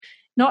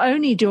not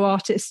only do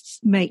artists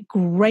make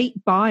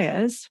great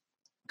buyers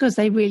because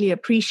they really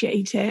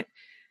appreciate it,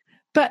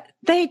 but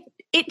it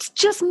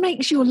just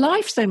makes your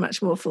life so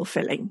much more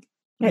fulfilling.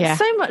 It's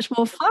so much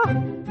more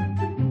fun.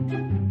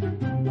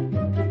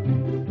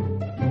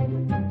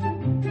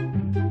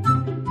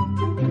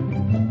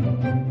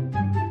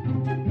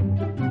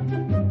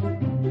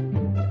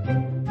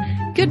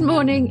 Good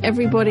morning,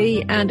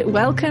 everybody, and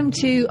welcome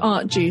to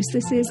Art Juice.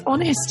 This is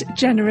honest,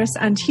 generous,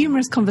 and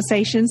humorous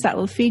conversations that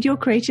will feed your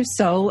creative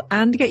soul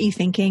and get you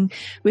thinking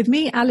with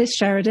me, Alice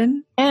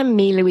Sheridan. And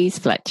me, Louise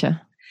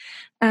Fletcher.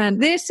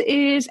 And this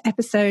is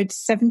episode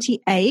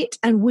 78,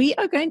 and we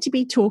are going to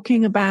be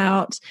talking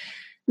about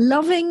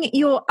loving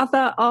your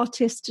other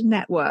artist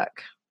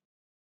network.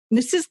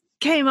 This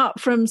came up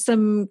from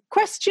some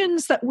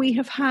questions that we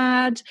have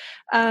had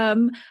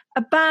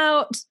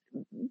about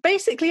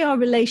basically our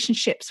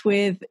relationships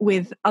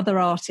with other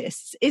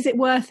artists. Is it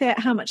worth it?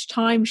 How much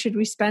time should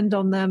we spend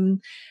on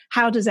them?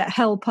 How does it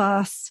help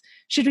us?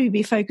 Should we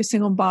be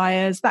focusing on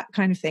buyers? That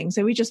kind of thing.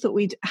 So we just thought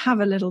we'd have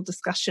a little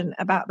discussion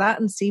about that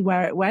and see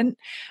where it went.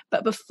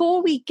 But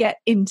before we get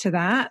into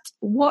that,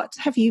 what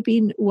have you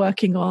been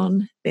working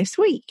on this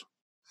week?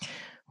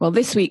 Well,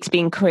 this week's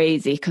been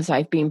crazy because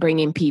I've been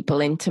bringing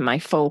people into my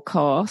full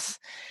course.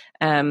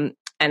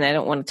 And I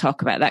don't want to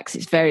talk about that because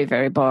it's very,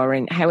 very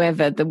boring.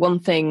 However, the one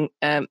thing,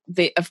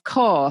 of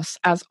course,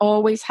 as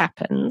always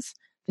happens,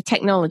 the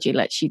technology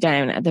lets you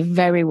down at the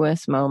very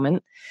worst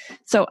moment.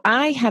 So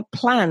I had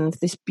planned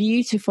this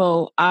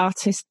beautiful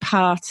artist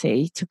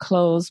party to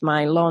close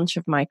my launch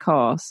of my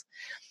course.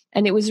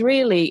 And it was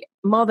really,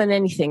 more than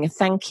anything, a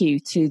thank you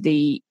to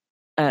the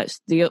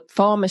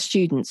former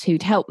students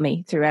who'd helped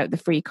me throughout the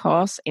free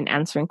course in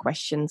answering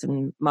questions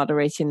and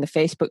moderating the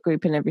Facebook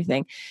group and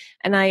everything.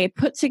 And I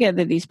put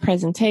together these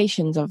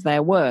presentations of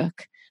their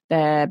work,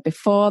 their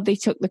before they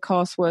took the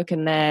coursework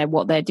and their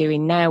what they're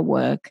doing now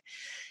work.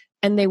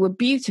 And they were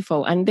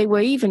beautiful. And they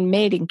were even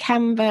made in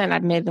Canva, and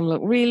I'd made them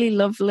look really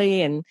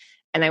lovely. And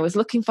I was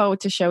looking forward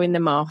to showing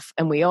them off.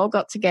 And we all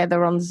got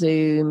together on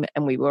Zoom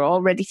and we were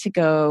all ready to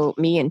go,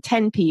 me and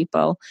 10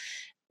 people.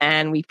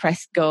 And we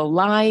pressed go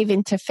live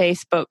into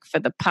Facebook for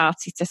the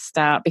party to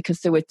start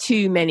because there were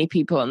too many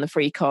people on the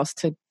free course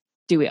to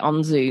do it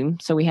on Zoom.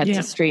 So we had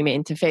to stream it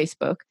into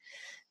Facebook.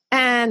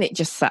 And it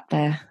just sat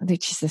there,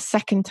 which is the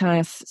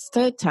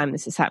third time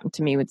this has happened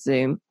to me with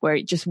Zoom, where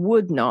it just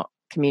would not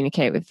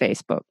communicate with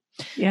Facebook.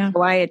 Yeah.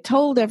 So I had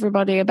told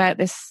everybody about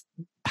this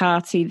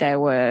party. There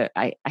were,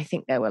 I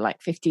think there were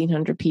like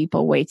 1,500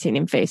 people waiting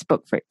in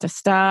Facebook for it to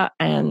start,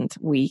 and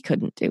we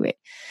couldn't do it.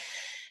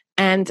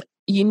 And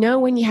you know,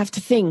 when you have to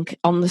think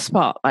on the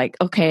spot, like,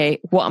 okay,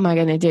 what am I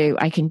going to do?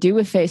 I can do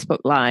a Facebook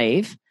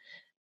Live.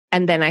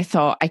 And then I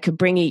thought I could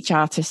bring each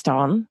artist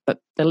on, but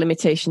the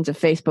limitations of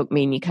Facebook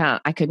mean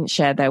I couldn't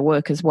share their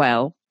work as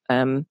well.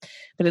 But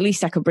at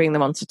least I could bring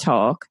them on to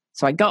talk.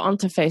 So I got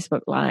onto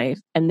Facebook Live,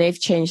 and they've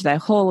changed their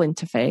whole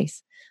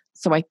interface.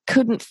 So I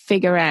couldn't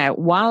figure out,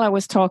 while I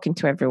was talking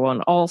to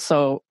everyone,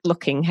 also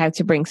looking how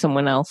to bring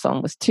someone else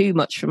on was too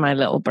much for my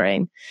little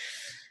brain.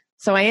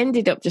 So I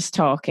ended up just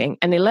talking,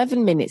 and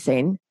 11 minutes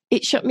in,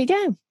 it shut me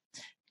down.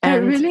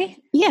 And, oh, really?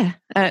 Yeah.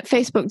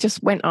 Facebook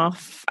just went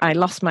off. I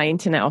lost my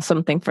internet or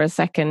something for a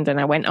second, and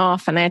I went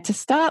off, and I had to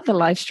start the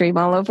live stream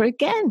all over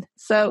again.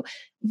 So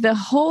the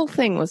whole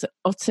thing was an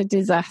utter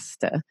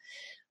disaster.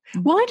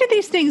 Why do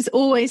these things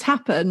always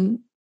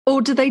happen?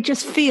 Or do they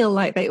just feel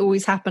like they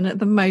always happen at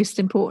the most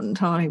important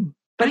time?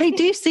 But they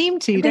do seem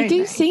to, don't they? They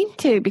do seem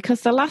to,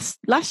 because the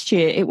last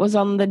year, it was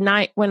on the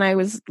night when I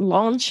was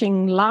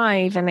launching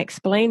live and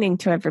explaining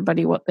to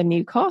everybody what the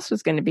new course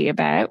was going to be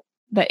about,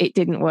 that it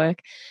didn't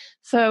work.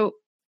 So,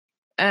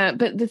 but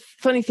the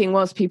funny thing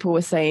was, people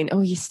were saying,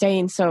 oh, you're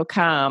staying so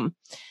calm.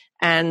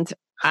 And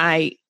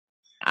I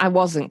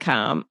wasn't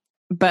calm,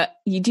 but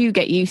you do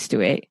get used to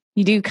it.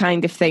 You do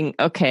kind of think,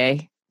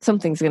 okay,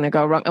 something's going to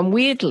go wrong. And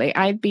weirdly,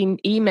 I'd been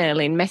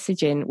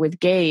messaging with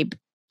Gabe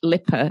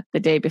Lipper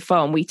the day before,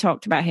 and we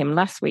talked about him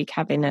last week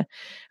having a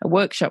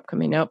workshop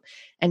coming up,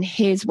 and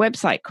his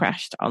website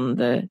crashed on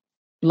the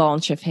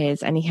launch of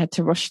his, and he had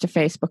to rush to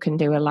Facebook and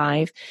do a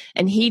live,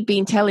 and he'd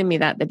been telling me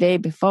that the day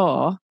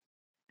before,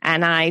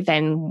 and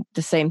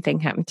the same thing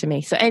happened to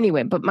me. So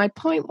anyway, but my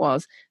point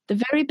was,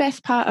 the very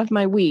best part of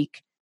my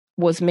week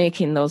was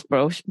making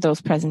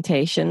those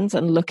presentations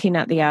and looking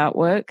at the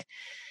artwork,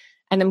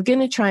 and I'm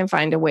going to try and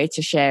find a way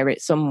to share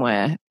it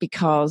somewhere,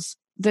 because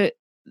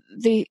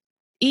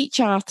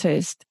each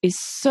artist is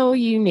so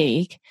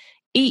unique.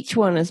 Each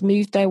one has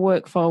moved their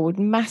work forward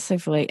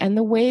massively. And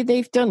the way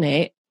they've done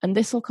it, and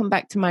this will come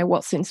back to my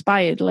what's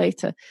inspired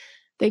later,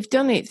 they've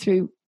done it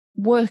through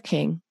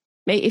working,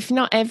 if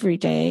not every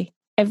day,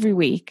 every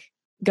week,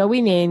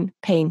 going in,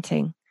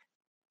 painting,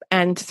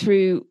 and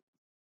through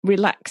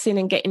relaxing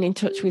and getting in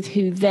touch with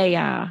who they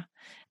are.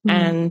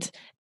 And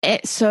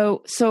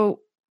so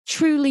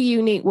truly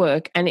unique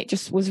work. And it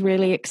just was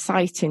really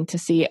exciting to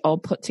see it all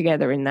put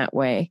together in that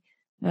way.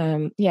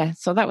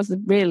 So that was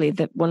really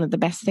one of the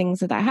best things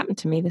that happened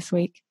to me this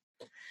week.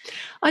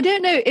 I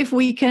don't know if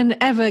we can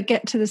ever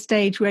get to the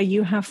stage where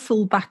you have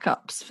full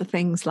backups for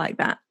things like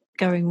that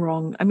going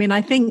wrong. I mean,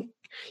 I think,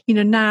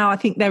 now I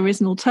think there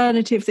is an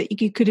alternative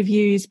that you could have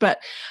used, but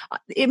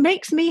it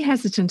makes me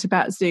hesitant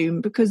about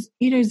Zoom because,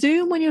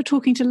 Zoom, when you're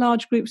talking to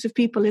large groups of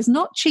people, is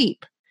not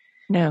cheap.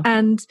 No.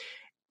 And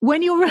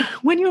when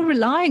you're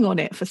relying on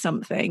it for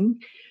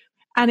something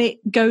and it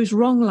goes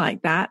wrong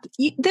like that,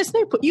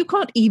 you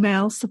can't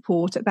email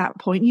support at that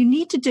point. You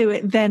need to do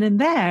it then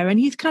and there. And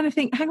you kind of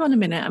think, hang on a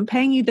minute, I'm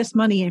paying you this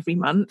money every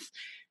month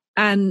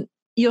and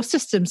your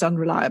system's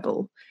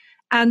unreliable.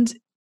 And,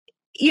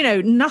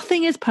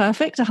 nothing is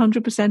perfect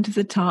 100% of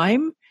the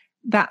time.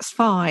 That's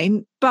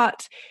fine.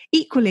 But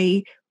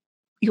equally,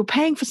 you're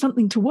paying for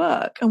something to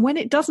work. And when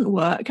it doesn't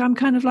work, I'm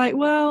kind of like,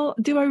 well,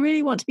 do I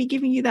really want to be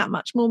giving you that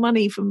much more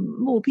money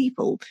from more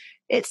people?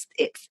 It's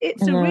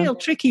a real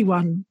tricky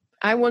one.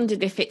 I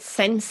wondered if it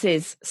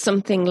senses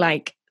something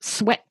like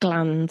sweat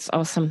glands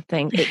or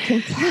something. It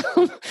can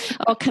tell,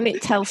 or can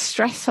it tell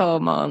stress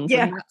hormones?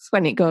 Yeah, and that's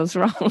when it goes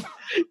wrong.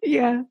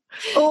 Yeah,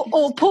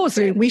 or poor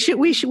Zoom. We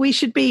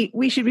should be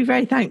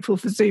very thankful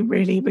for Zoom,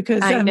 really,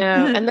 because I know.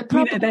 And the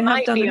problem they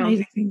have done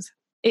amazing things.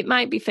 It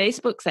might be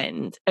Facebook's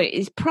end. It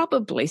is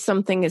probably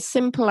something as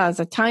simple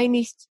as a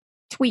tiny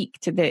tweak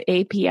to the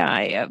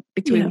API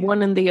between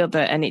one and the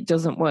other, and it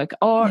doesn't work.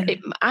 Or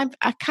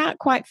I can't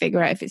quite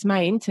figure out if it's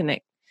my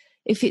internet.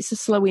 If it's a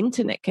slow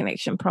internet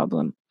connection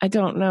problem, I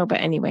don't know.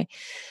 But anyway,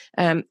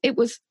 it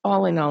was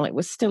all in all, it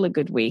was still a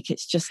good week.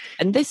 It's just,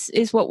 and this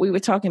is what we were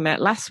talking about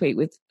last week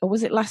or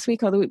was it last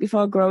week or the week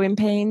before, growing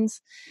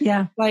pains?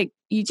 Yeah. Like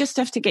you just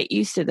have to get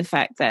used to the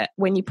fact that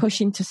when you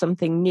push into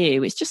something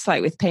new, it's just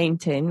like with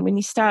painting. When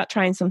you start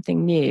trying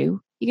something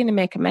new, you're going to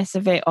make a mess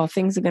of it or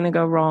things are going to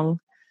go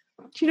wrong.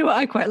 Do you know what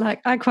I quite like?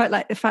 I quite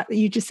like the fact that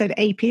you just said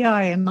API,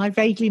 and I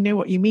vaguely know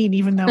what you mean,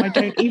 even though I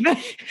don't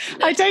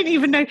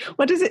even know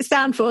what does it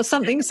stand for.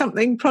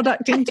 Something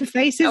product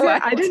interface, is it?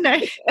 I don't know.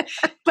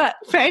 But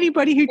for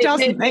anybody who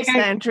doesn't, they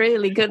sound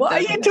really good. What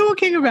are you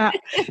talking about?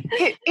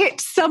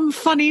 It's some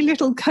funny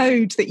little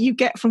code that you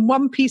get from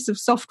one piece of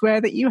software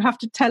that you have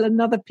to tell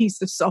another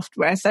piece of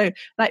software. So,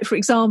 like for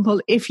example,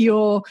 if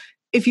your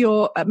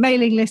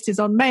mailing list is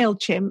on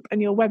MailChimp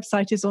and your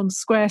website is on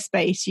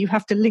Squarespace, you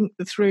have to link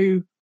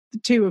the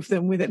two of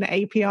them with an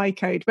API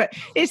code. But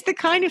it's the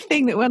kind of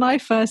thing that when I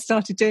first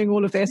started doing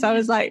all of this, I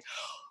was like,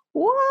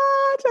 what?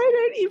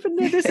 I don't even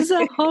know. This is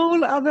a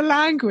whole other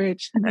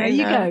language. And there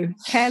you go,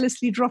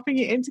 carelessly dropping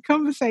it into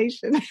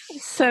conversation.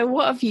 So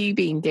what have you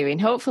been doing?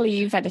 Hopefully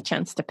you've had a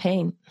chance to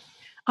paint.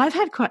 I've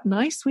had quite a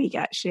nice week,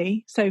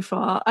 actually, so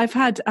far. I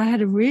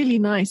had a really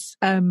nice,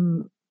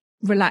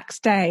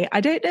 relaxed day.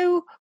 I don't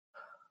know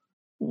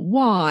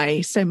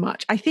why so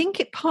much. I think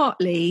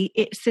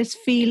it's this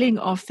feeling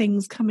of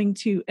things coming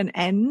to an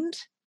end.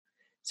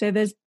 So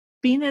there's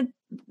been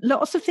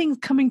lots of things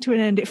coming to an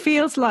end. It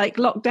feels like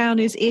lockdown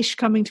is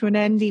coming to an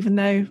end, even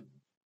though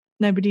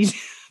nobody's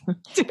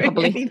doing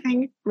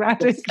anything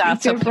radically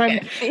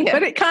different. Yeah.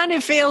 But it kind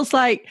of feels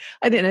like,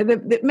 I don't know,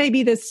 that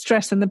maybe the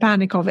stress and the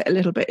panic of it a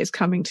little bit is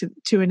coming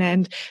to an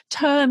end.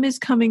 Term is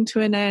coming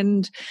to an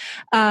end.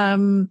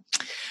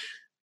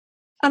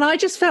 And I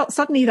just felt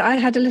suddenly that I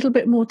had a little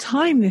bit more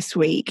time this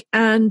week.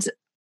 And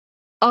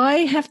I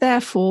have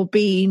therefore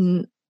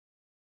been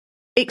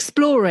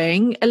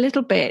exploring a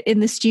little bit in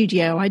the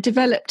studio. I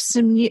developed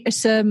a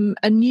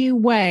new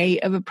way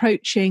of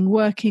approaching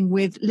working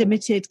with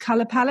limited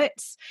colour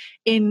palettes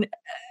in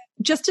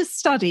just as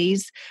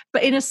studies,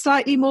 but in a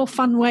slightly more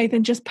fun way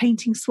than just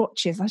painting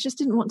swatches. I just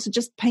didn't want to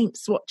just paint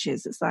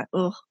swatches. It's like,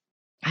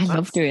 I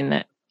love doing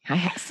that. I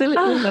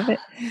absolutely love it.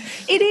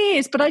 It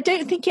is, but I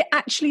don't think it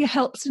actually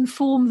helps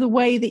inform the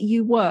way that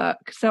you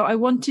work. So I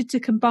wanted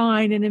to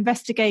combine an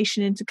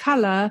investigation into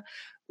colour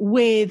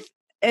with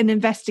an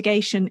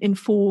investigation in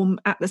form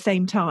at the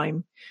same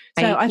time.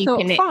 So I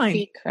thought, fine.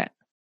 Secret?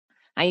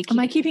 Am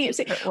I keeping it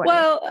secret?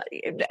 Well,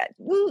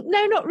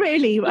 no, not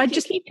really. I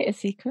just keep it a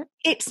secret.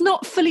 It's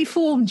not fully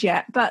formed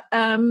yet, but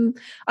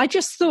I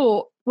just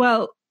thought,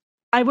 well,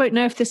 I won't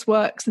know if this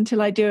works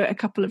until I do it a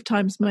couple of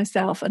times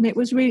myself. And it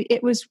was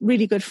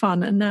really good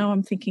fun. And now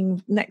I'm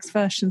thinking next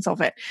versions of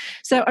it.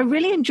 So I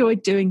really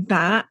enjoyed doing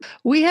that.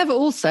 We have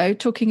also,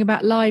 talking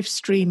about live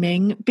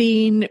streaming,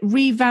 been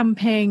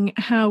revamping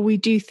how we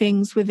do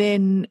things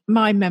within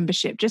my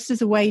membership, just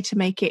as a way to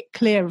make it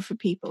clearer for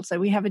people. So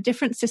we have a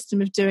different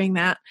system of doing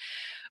that,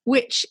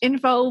 which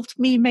involved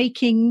me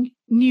making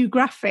new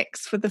graphics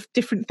for the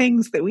different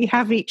things that we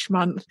have each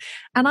month.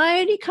 And I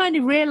only kind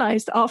of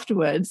realized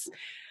afterwards,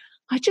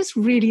 I just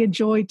really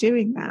enjoy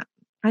doing that.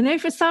 I know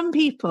for some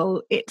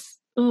people it's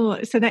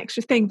an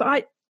extra thing,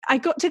 but I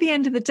got to the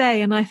end of the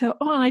day and I thought,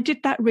 I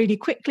did that really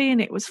quickly and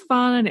it was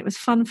fun, and it was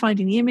fun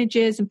finding the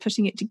images and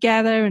putting it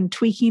together and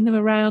tweaking them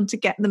around to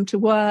get them to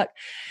work.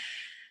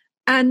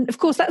 And of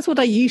course, that's what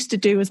I used to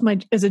do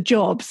as a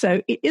job.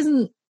 So it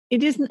isn't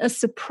a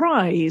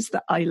surprise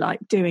that I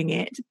like doing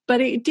it,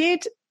 but it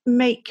did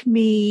make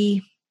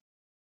me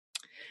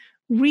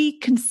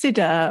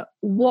reconsider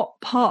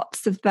what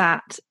parts of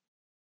that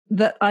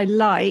I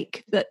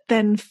like that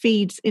then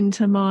feeds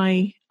into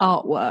my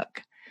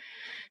artwork.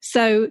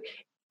 So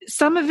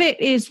some of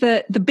it is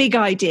the big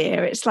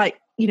idea. It's like,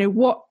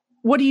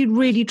 what are you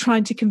really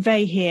trying to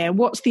convey here?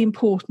 What's the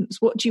importance?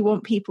 What do you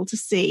want people to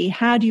see?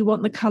 How do you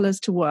want the colours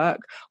to work?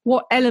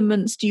 What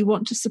elements do you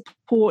want to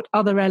support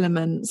other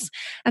elements?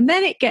 And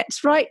then it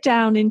gets right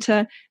down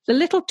into the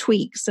little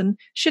tweaks. And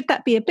should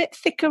that be a bit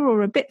thicker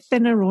or a bit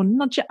thinner, or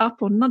nudge it up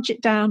or nudge it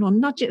down or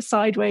nudge it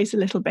sideways a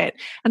little bit?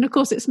 And of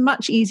course, it's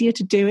much easier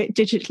to do it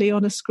digitally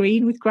on a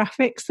screen with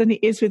graphics than it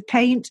is with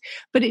paint.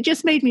 But it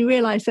just made me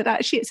realise that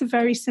actually it's a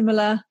very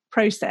similar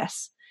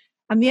process.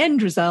 And the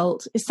end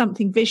result is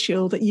something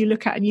visual that you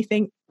look at and you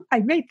think, I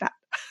made that.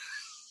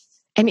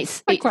 And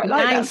it's quite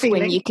nice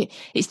when you can.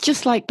 It's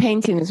just like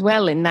painting as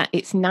well, in that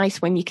it's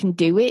nice when you can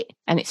do it,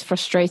 and it's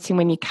frustrating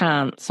when you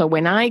can't. So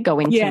when I go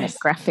into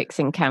graphics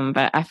in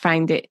Canva, I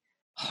find it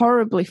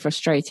horribly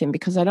frustrating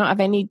because I don't have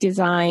any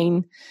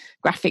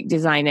graphic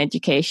design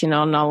education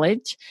or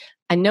knowledge.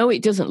 I know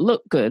it doesn't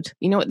look good.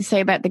 You know what they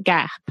say about the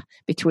gap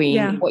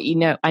between what you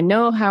know. I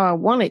know how I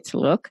want it to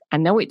look. I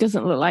know it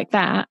doesn't look like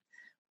that,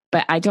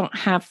 but I don't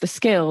have the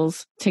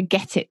skills to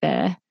get it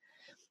there.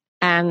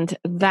 And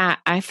that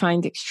I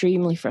find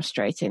extremely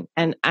frustrating.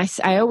 And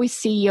I always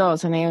see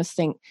yours and I always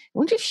think, I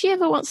wonder if she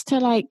ever wants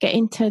to get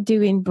into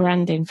doing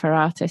branding for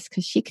artists,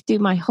 because she could do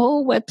my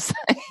whole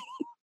website.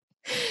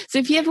 So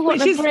if you ever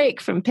want a break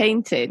from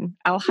painting,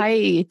 I'll hire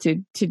you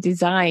to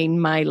design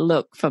my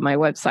look for my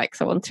website,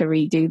 because I want to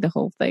redo the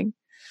whole thing.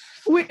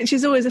 Which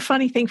is always a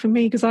funny thing for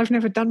me, because I've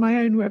never done my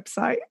own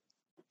website.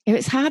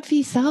 It's hard for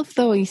yourself,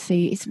 though, you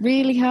see. It's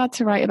really hard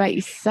to write about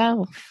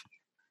yourself.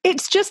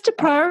 It's just a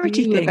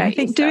priority thing. I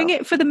think doing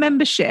it for the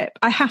membership,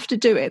 I have to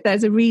do it.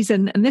 There's a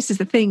reason, and this is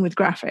the thing with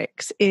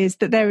graphics, is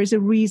that there is a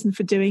reason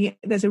for doing it.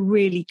 There's a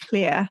really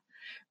clear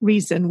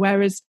reason.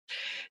 Whereas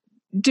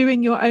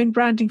doing your own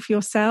branding for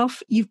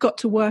yourself, you've got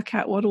to work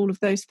out what all of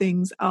those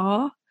things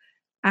are.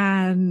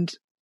 And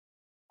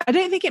I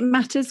don't think it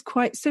matters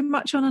quite so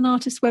much on an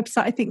artist's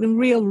website. I think the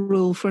real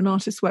rule for an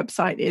artist's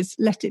website is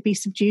let it be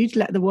subdued,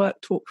 let the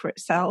work talk for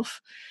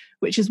itself,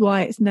 which is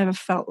why it's never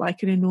felt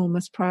like an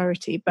enormous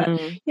priority.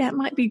 But yeah, it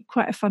might be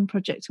quite a fun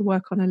project to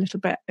work on a little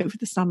bit over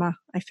the summer,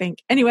 I think.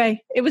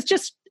 Anyway, I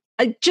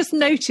just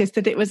noticed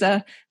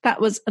that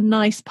that was a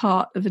nice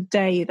part of a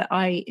day that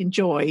I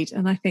enjoyed.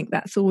 And I think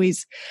that's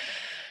always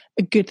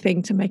a good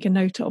thing to make a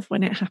note of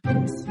when it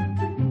happens.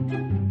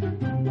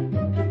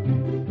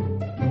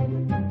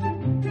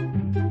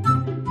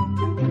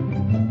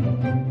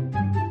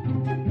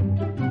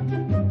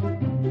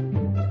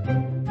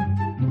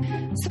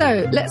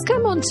 So let's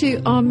come on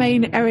to our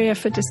main area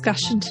for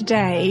discussion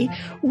today,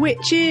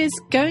 which is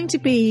going to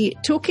be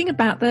talking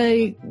about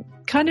the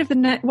kind of the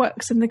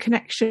networks and the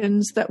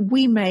connections that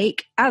we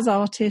make as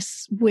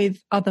artists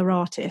with other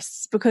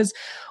artists. Because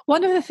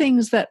one of the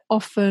things that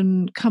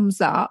often comes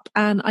up,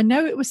 and I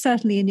know it was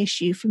certainly an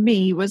issue for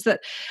me, was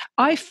that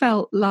I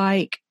felt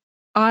like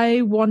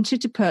I wanted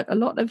to put a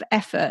lot of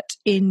effort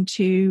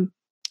into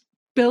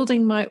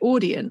building my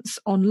audience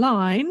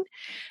online,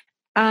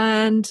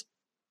 and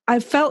I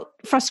felt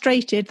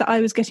frustrated that I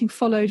was getting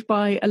followed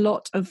by a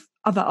lot of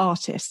other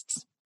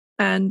artists.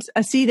 And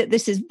I see that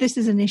this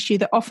is an issue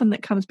that often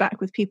comes back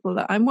with people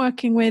that I'm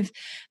working with.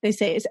 They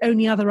say it's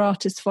only other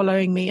artists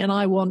following me, and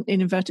I want,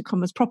 in inverted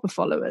commas, proper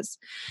followers.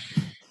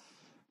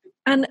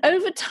 And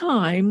over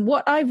time,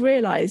 what I've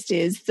realized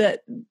is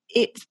that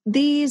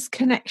these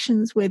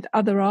connections with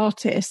other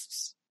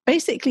artists,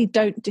 basically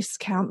don't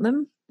discount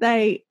them.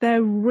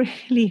 They're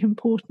really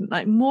important,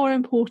 like more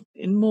important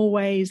in more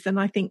ways than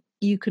I think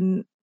you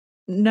can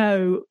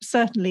know,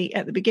 certainly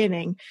at the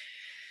beginning.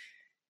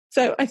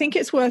 So I think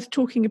it's worth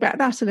talking about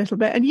that a little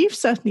bit. And you've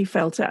certainly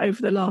felt it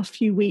over the last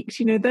few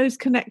weeks, those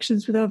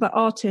connections with other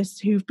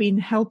artists who've been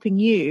helping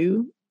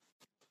you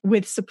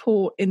with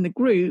support in the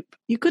group.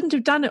 You couldn't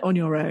have done it on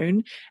your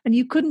own, and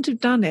you couldn't have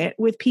done it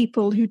with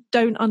people who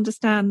don't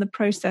understand the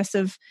process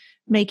of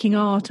making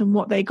art and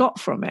what they got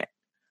from it.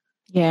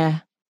 Yeah,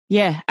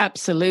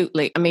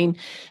 absolutely. I mean,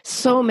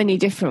 so many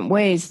different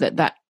ways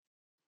that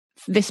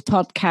this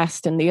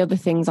podcast and the other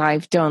things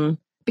I've done,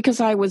 because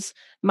I was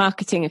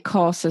marketing a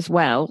course as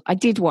well, I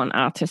did want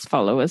artist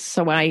followers.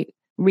 So I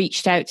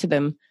reached out to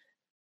them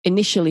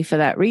initially for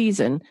that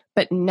reason.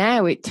 But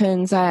now it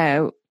turns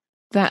out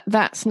that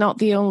that's not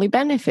the only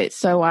benefit.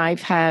 So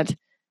I've had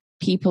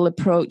people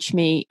approach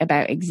me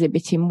about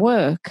exhibiting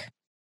work.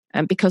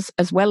 And because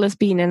as well as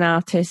being an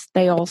artist,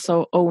 they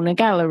also own a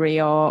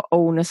gallery or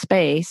own a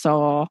space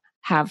or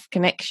have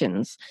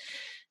connections.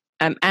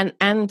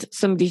 And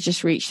somebody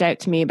just reached out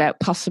to me about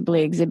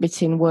possibly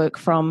exhibiting work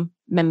from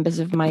members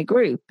of my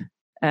group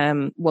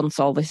once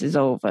all this is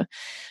over.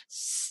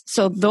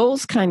 So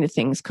those kind of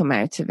things come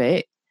out of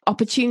it.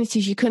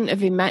 Opportunities you couldn't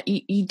have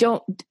imagined. You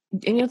don't,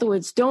 in other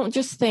words, don't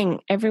just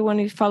think everyone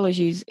who follows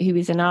you who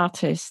is an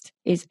artist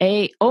is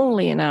A,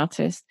 only an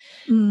artist,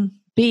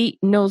 B,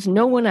 knows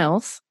no one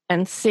else,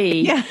 and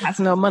C,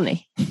 has no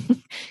money.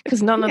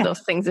 Because none of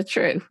those things are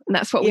true. And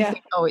that's what we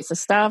think, it's a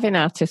starving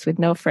artist with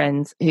no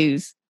friends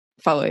who's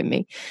following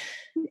me.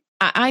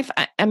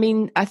 I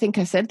mean, I think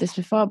I said this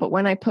before, but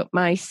when I put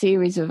my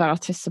series of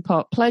artist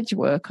support pledge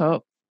work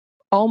up,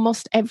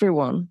 almost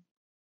everyone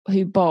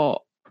who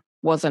bought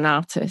was an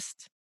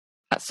artist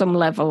at some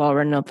level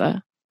or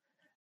another.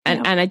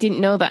 And I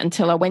didn't know that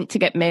until I went to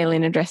get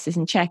mailing addresses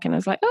and check. And I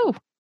was like, oh,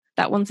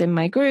 that one's in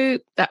my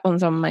group. That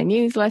one's on my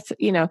newsletter.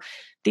 You know,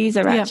 these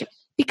are actually,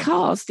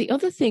 because the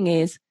other thing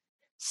is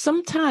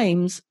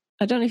sometimes,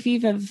 I don't know if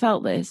you've ever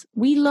felt this,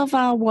 we love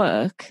our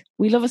work.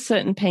 We love a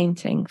certain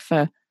painting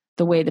for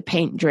the way the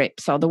paint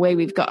drips or the way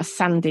we've got a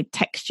sanded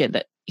texture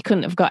that you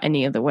couldn't have got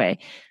any other way.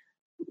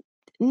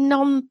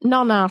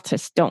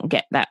 Non-artists don't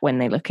get that when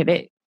they look at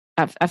it.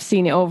 I've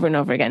seen it over and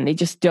over again. They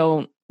just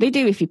don't. They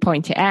do if you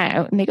point it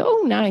out and they go,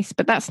 oh, nice,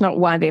 but that's not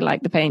why they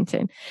like the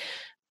painting.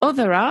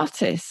 Other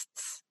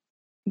artists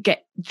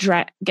get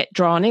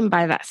drawn in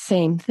by that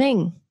same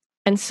thing.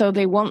 And so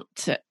they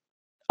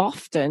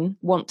often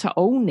want to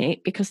own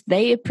it because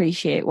they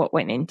appreciate what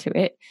went into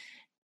it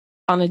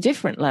on a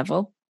different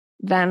level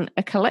than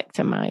a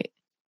collector might.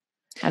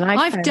 And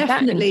I've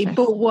definitely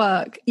bought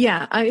work.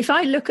 Yeah. If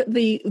I look at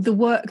the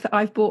work that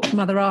I've bought from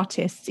other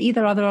artists,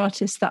 either other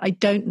artists that I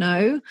don't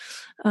know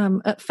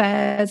at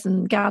fairs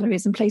and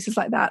galleries and places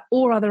like that,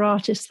 or other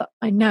artists that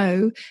I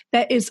know,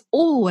 there is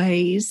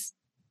always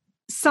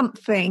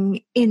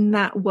something in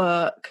that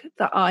work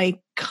that I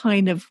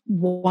kind of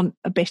want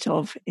a bit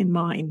of in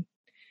mine.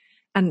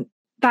 And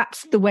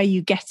that's the way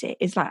you get it.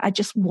 Is like, I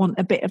just want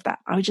a bit of that.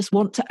 I just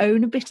want to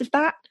own a bit of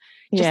that.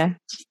 Just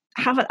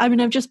have it. I mean,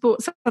 I've just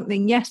bought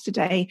something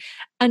yesterday,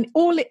 and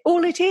all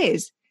it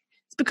is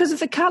because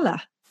of the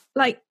color.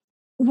 Like,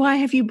 why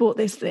have you bought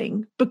this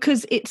thing?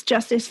 Because it's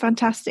just this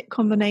fantastic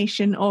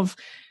combination of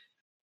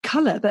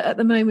color that at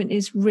the moment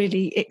is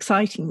really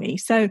exciting me.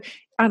 So,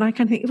 and I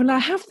can think, well, I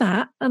have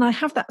that, and I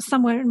have that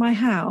somewhere in my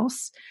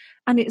house,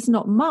 and it's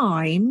not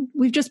mine.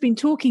 We've just been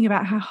talking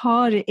about how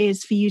hard it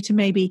is for you to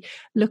maybe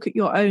look at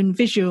your own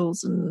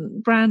visuals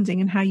and branding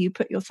and how you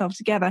put yourself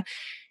together.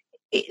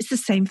 It's the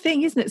same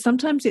thing, isn't it?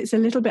 Sometimes it's a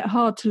little bit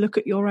hard to look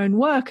at your own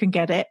work and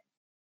get it.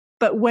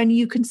 But when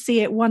you can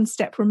see it one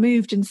step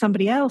removed in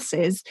somebody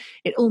else's,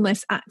 it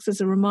almost acts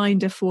as a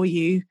reminder for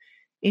you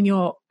in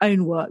your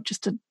own work,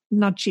 just to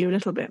nudge you a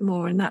little bit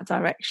more in that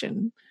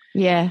direction.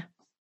 Yeah.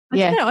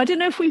 I don't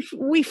know if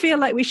we feel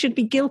like we should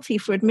be guilty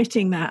for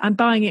admitting that. I'm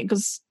buying it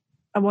because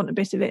I want a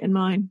bit of it in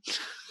mine.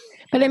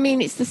 But I mean,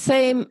 it's the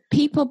same.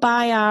 People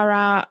buy our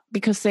art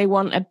because they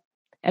want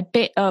a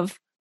bit of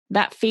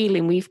that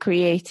feeling we've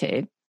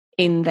created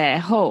in their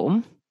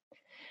home.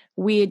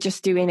 We're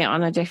just doing it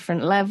on a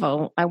different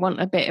level. I want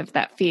a bit of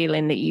that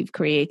feeling that you've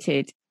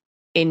created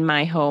in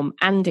my home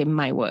and in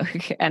my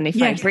work. And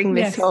if I bring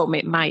this home,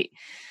 it might.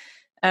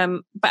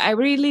 But I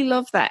really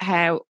love that,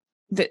 how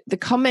the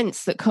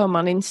comments that come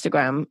on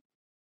Instagram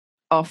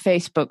or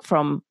Facebook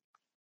from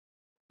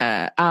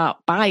art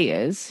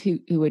buyers who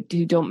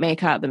don't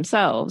make art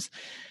themselves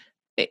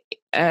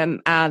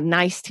are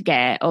nice to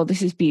get. Oh,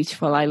 this is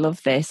beautiful. I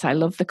love this. I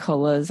love the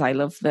colors. I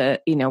love the,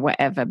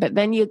 whatever. But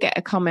then you get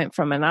a comment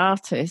from an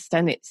artist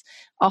and it's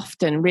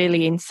often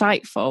really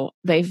insightful.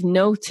 They've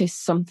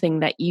noticed something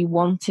that you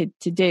wanted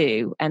to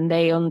do and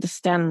they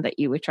understand that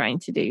you were trying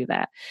to do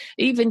that.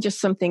 Even just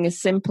something as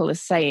simple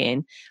as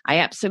saying, I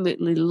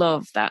absolutely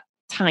love that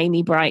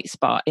tiny bright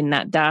spot in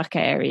that dark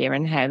area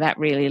and how that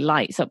really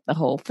lights up the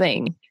whole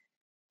thing.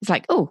 It's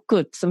like, oh,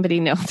 good. Somebody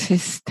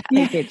noticed that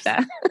I did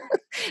that.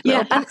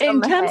 Yeah,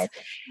 and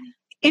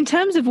in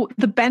terms of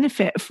the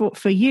benefit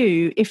for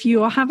you, if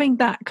you are having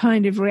that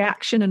kind of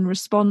reaction and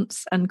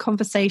response and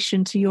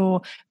conversation to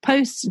your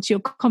posts and to your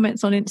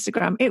comments on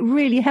Instagram, it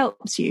really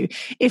helps you.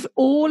 If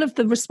all of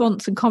the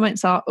response and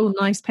comments are, oh,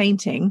 nice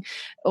painting,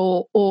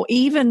 or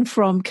even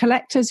from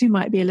collectors who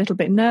might be a little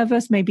bit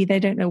nervous, maybe they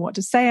don't know what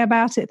to say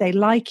about it, they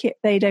like it,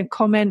 they don't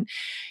comment,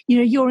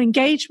 your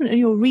engagement and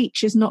your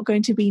reach is not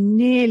going to be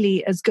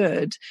nearly as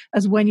good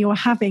as when you're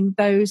having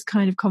those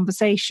kind of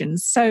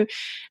conversations. So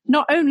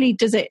not only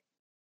does it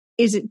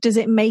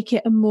make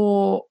it a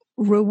more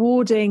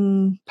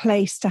rewarding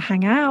place to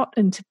hang out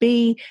and to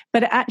be,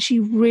 but it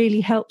actually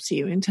really helps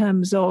you in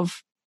terms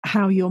of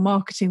how your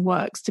marketing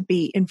works to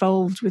be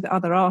involved with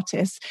other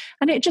artists.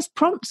 And it just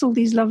prompts all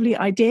these lovely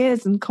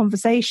ideas and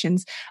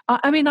conversations.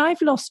 I mean,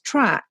 I've lost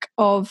track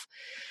of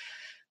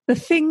the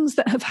things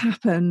that have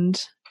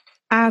happened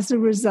as a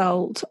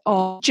result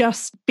of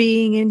just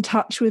being in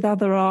touch with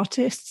other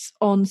artists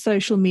on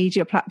social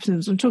media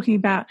platforms. I'm talking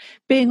about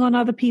being on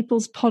other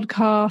people's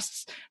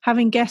podcasts,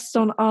 having guests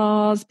on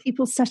ours,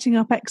 people setting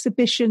up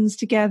exhibitions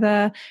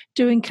together,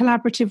 doing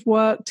collaborative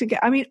work together.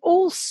 I mean,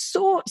 all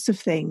sorts of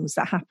things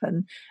that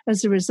happen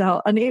as a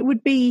result. And it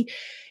would be,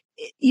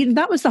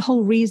 that was the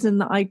whole reason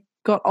that I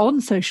got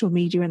on social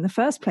media in the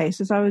first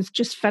place, is I was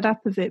just fed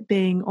up of it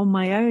being on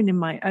my own in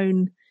my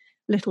own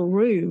little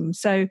room.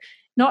 So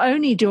not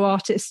only do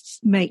artists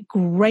make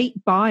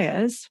great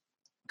buyers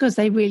because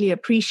they really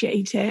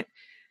appreciate it,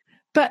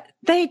 but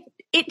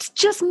it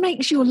just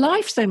makes your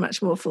life so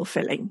much more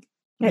fulfilling.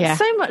 It's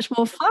so much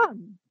more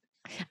fun.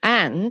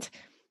 And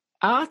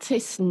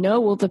artists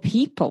know other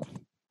people.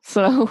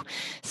 So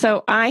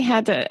I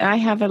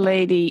have a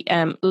lady,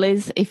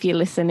 Liz, if you're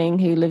listening,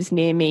 who lives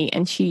near me,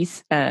 and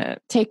she's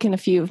taken a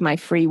few of my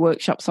free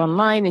workshops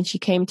online, and she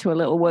came to a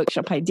little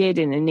workshop I did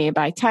in a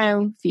nearby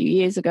town a few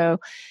years ago.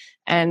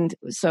 And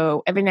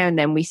so every now and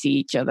then we see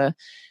each other.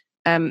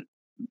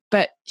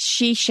 But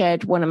she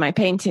shared one of my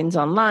paintings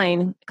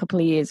online a couple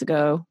of years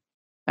ago.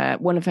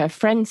 One of her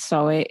friends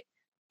saw it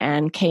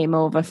and came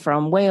over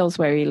from Wales,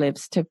 where he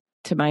lives, to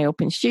my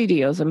open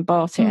studios and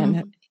bought it,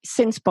 and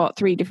since bought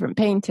 3 different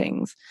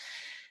paintings.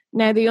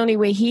 Now, the only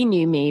way he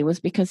knew me was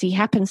because he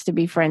happens to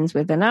be friends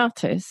with an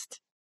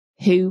artist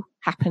who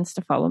happens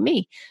to follow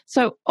me.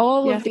 So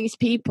all of these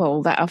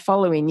people that are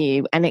following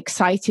you and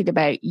excited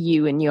about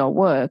you and your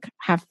work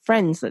have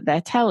friends that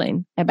they're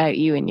telling about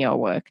you and your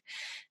work.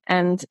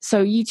 And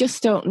so you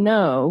just don't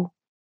know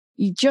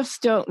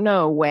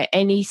where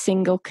any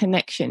single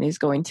connection is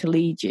going to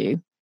lead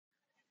you.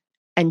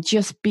 And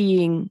just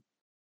being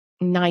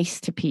nice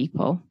to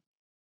people.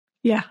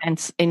 Yeah. And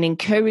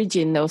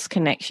encouraging those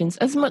connections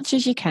as much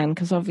as you can,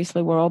 because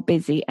obviously we're all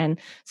busy and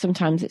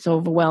sometimes it's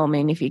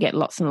overwhelming if you get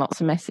lots and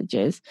lots of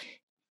messages.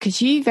 Because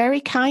you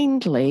very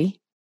kindly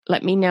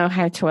let me know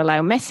how to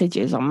allow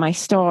messages on my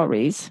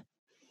stories,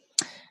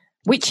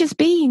 which has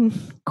been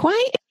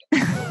quite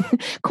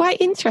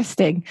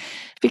interesting,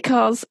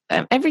 because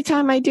every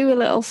time I do a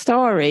little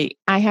story,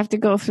 I have to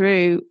go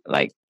through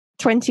like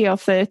 20 or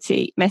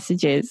 30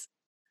 messages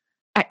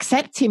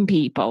accepting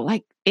people.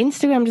 Like,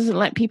 Instagram doesn't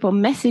let people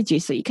message you,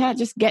 so you can't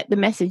just get the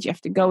message. You have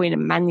to go in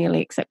and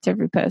manually accept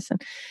every person.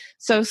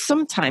 So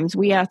sometimes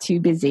we are too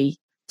busy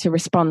to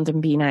respond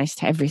and be nice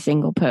to every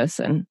single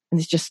person, and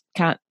there's just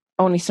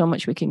only so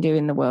much we can do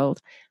in the world.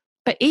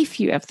 But if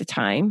you have the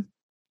time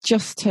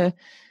just to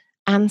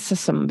answer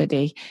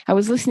somebody. I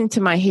was listening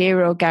to my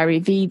hero Gary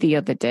Vee the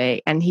other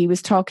day, and he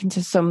was talking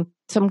to some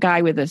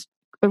guy with a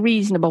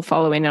reasonable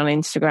following on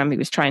Instagram. He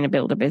was trying to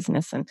build a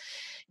business, and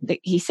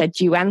he said,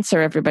 "Do you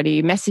answer everybody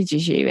who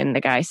messages you?" And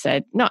the guy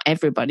said, "Not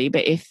everybody,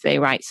 but if they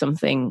write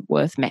something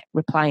worth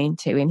replying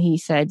to." And he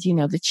said,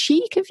 "The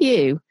cheek of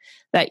you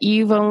that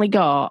you've only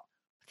got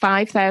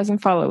 5,000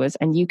 followers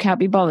and you can't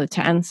be bothered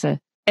to answer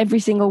every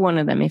single one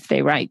of them if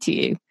they write to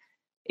you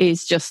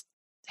is just,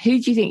 who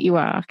do you think you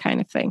are?"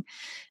 kind of thing.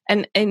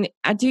 And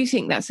I do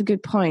think that's a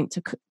good point,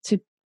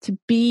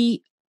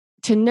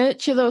 to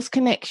nurture those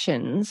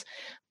connections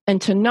and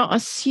to not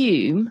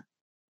assume,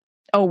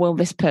 oh, well,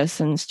 this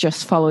person's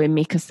just following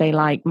me because they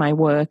like my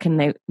work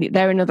and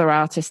they're another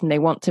artist and they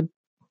want to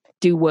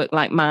do work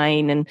like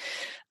mine, and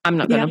I'm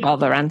not going to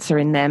bother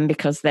answering them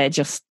because they're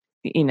just,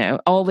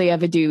 all they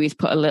ever do is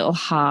put a little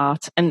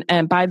heart.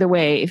 And by the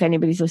way, if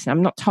anybody's listening,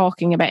 I'm not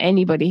talking about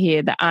anybody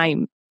here that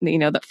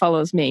that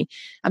follows me.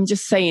 I'm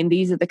just saying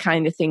these are the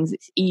kind of things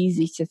it's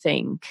easy to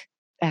think,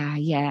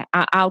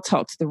 I'll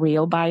talk to the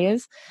real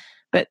buyers,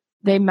 but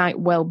they might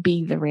well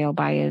be the real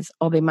buyers,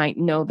 or they might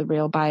know the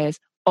real buyers,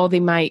 or they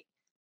might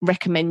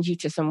recommend you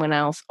to someone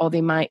else, or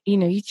they might,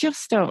 you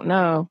just don't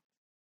know.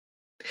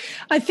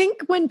 I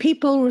think when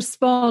people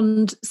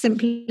respond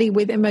simply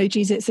with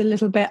emojis, it's a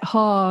little bit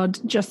hard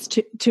just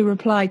to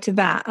reply to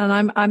that.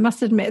 And I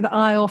must admit that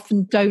I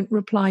often don't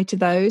reply to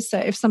those. So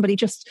if somebody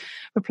just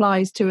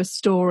replies to a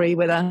story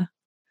with a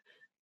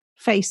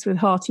face with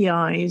hearty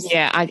eyes.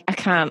 Yeah, I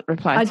can't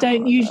reply. I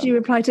don't usually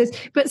reply to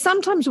it. But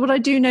sometimes what I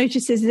do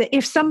notice is that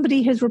if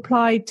somebody has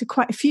replied to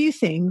quite a few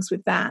things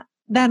with that,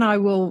 then I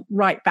will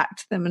write back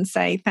to them and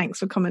say, thanks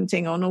for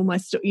commenting on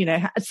almost,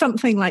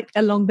 something like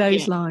along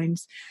those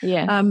lines.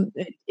 Yeah.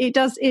 It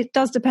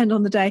does depend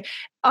on the day.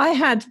 I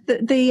had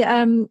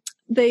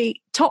the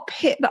top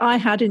hit that I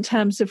had in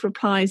terms of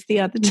replies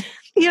the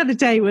other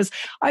day was,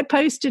 I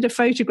posted a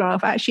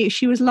photograph. Actually,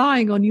 she was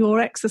lying on your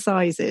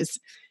exercises.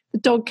 The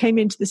dog came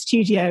into the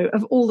studio.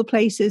 Of all the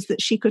places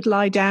that she could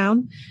lie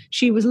down,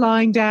 she was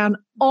lying down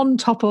on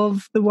top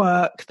of the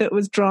work that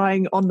was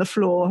drying on the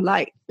floor,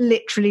 like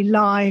literally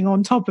lying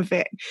on top of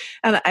it.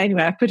 And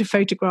anyway, I put a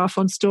photograph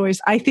on stories.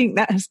 I think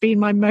that has been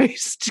my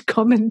most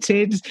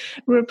commented,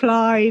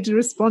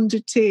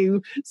 responded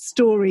to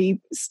story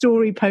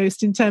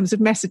post in terms of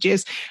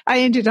messages. I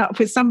ended up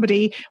with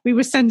somebody, we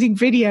were sending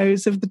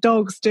videos of the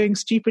dogs doing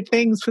stupid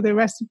things for the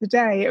rest of the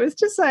day. It was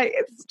just like,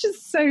 it's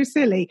just so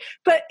silly,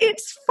 but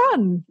it's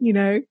fun,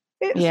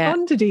 It's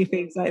fun to do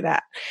things like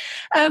that.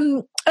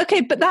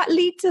 Okay, but that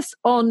leads us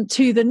on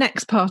to the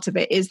next part of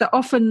it, is that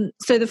often,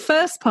 so the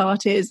first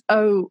part is,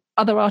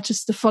 other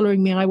artists are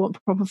following me, I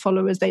want proper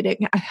followers, they don't.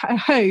 I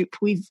hope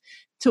we've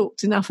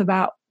talked enough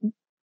about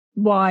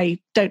why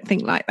don't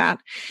think like that.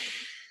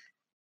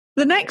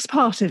 The next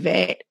part of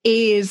it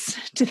is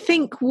to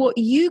think what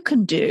you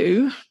can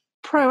do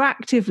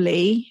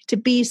proactively to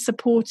be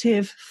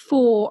supportive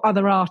for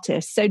other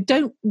artists. So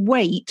don't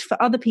wait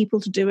for other people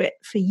to do it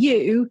for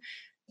you.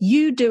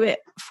 You do it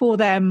for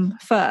them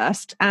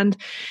first. And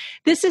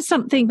this is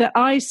something that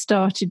I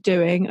started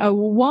doing a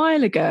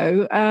while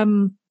ago.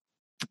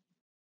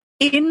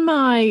 In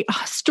my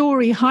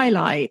story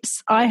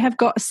highlights, I have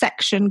got a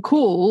section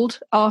called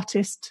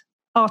Artist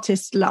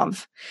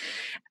Love.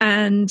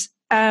 And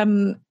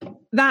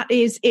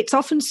it's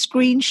often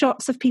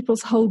screenshots of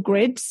people's whole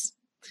grids.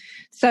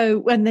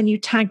 So, and then you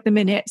tag them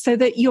in it, so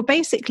that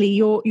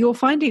you're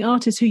finding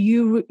artists who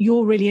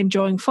you're really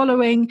enjoying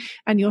following,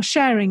 and you're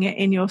sharing it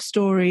in your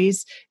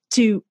stories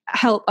to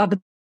help other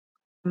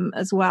people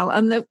as well.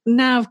 And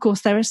now, of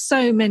course, there are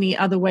so many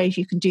other ways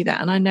you can do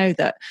that. And I know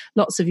that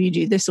lots of you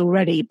do this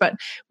already, but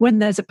when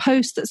there's a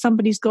post that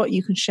somebody's got,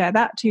 you can share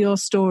that to your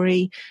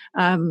story.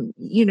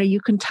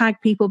 You can tag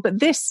people, but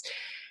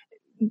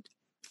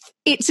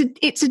it's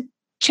a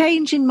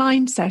change in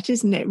mindset,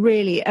 isn't it?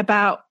 Really,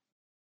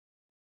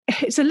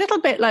 it's a little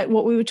bit like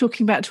what we were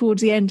talking about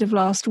towards the end of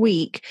last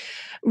week.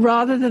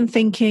 Rather than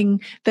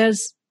thinking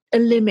there's a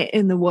limit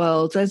in the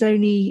world, I've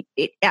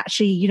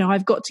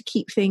got to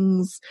keep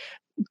things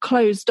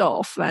closed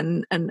off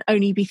and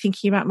only be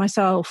thinking about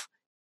myself.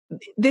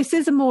 This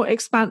is a more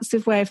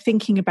expansive way of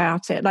thinking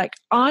about it. Like,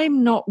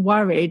 I'm not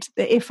worried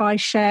that if I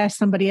share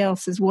somebody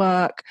else's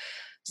work,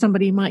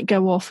 somebody might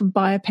go off and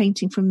buy a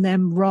painting from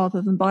them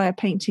rather than buy a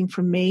painting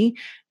from me.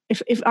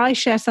 If I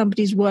share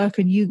somebody's work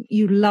and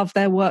you love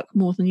their work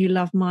more than you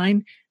love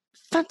mine,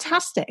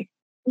 fantastic.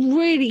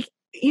 Really,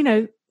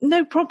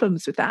 no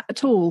problems with that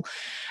at all.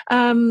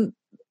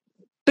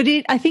 But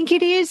I think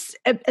it is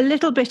a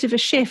little bit of a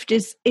shift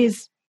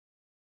is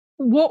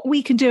what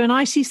we can do. And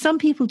I see some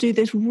people do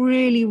this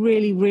really,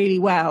 really, really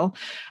well.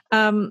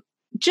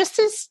 Just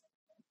as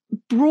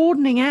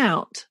broadening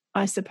out,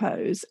 I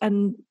suppose,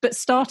 but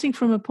starting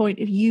from a point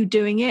of you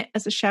doing it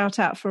as a shout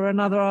out for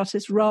another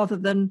artist rather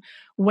than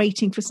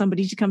waiting for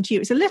somebody to come to you.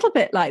 It's a little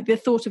bit like the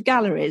thought of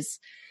galleries.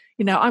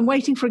 I'm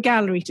waiting for a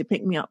gallery to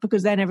pick me up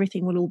because then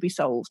everything will all be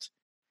solved.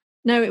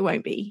 No, it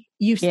won't be.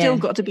 You've still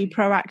got to be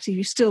proactive.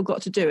 You've still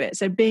got to do it.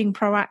 So being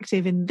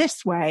proactive in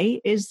this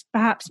way is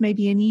perhaps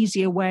maybe an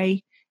easier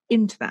way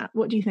into that.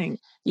 What do you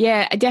think?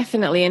 Yeah,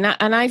 definitely. And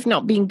I've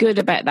not been good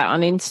about that on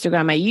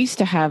Instagram. I used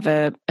to have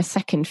a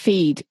second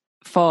feed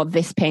for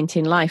This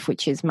Painting Life,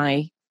 which is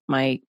my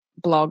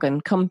blog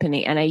and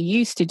company, and I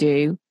used to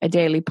do a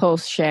daily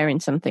post sharing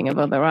something of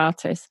other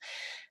artists,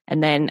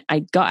 and then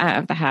I got out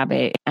of the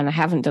habit, and I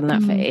haven't done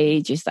that for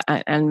ages,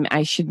 and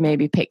I should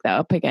maybe pick that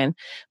up again.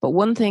 But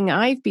one thing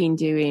I've been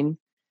doing,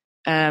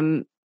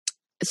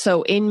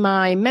 so in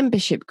my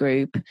membership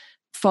group,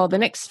 for the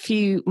next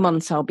few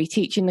months, I'll be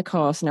teaching the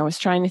course, and I was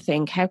trying to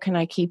think, how can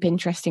I keep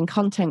interesting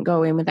content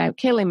going without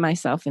killing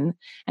myself? And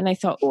I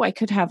thought, I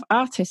could have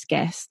artist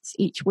guests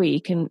each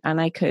week, and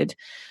I could,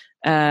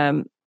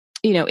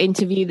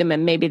 interview them,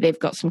 and maybe they've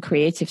got some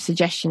creative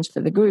suggestions for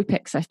the group,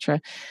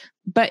 etc.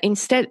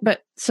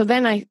 So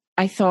then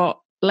I thought,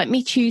 let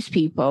me choose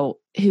people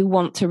who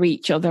want to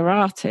reach other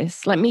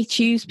artists. Let me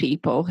choose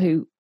people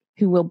who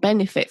will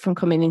benefit from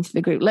coming into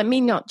the group. Let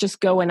me not just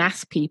go and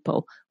ask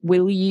people,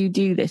 will you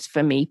do this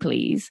for me,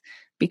 please?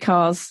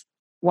 Because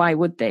why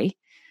would they?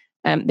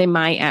 They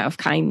might out of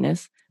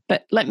kindness.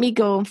 But let me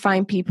go and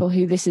find people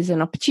who this is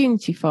an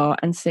opportunity for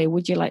and say,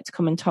 would you like to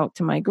come and talk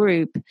to my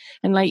group?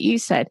 And like you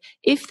said,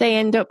 if they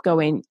end up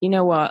going, you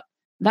know what,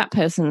 that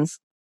person's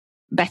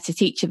better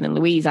teacher than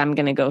Louise, I'm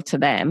going to go to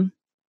them.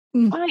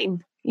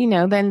 Fine.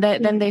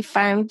 Then they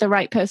found the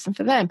right person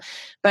for them.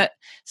 But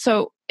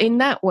so in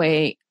that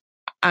way,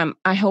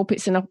 I hope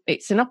it's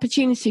an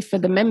opportunity for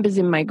the members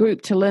in my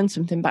group to learn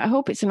something, but I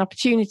hope it's an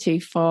opportunity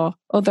for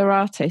other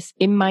artists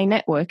in my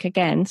network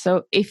again.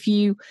 So if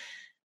you're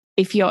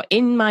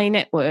in my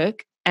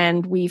network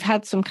and we've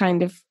had some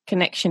kind of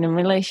connection and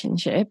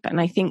relationship,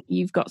 and I think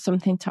you've got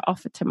something to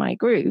offer to my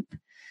group,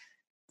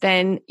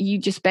 then you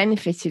just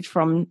benefited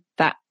from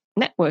that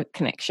network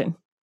connection.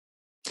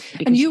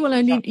 And you will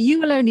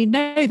only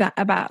know that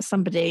about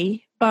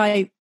somebody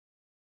by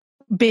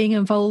being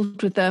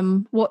involved with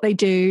them, what they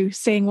do,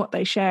 seeing what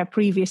they share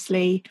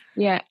previously.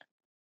 Yeah.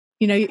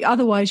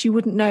 Otherwise you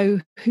wouldn't know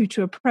who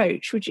to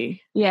approach, would you?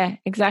 Yeah,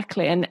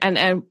 exactly.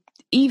 And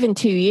even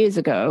 2 years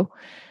ago,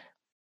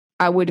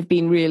 I would have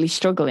been really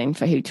struggling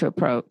for who to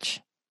approach,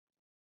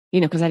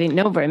 because I didn't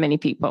know very many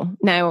people.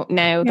 Now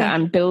that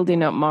I'm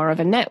building up more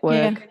of a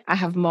network, I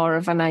have more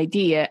of an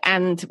idea.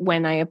 And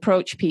when I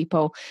approach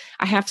people,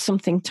 I have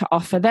something to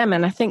offer them.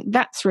 And I think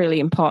that's really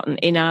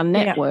important in our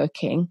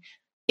networking.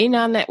 In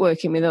our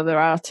networking with other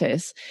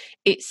artists,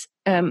 it's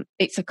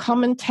a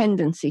common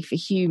tendency for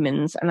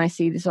humans, and I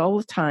see this all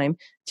the time,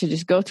 to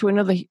just go to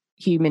another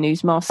human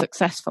who's more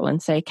successful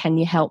and say, can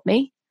you help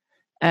me?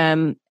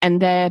 And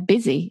they're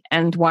busy,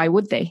 and why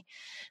would they?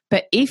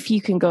 But if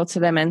you can go to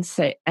them and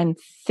say, and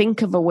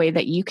think of a way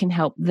that you can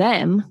help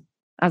them,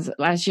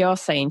 as you're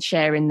saying,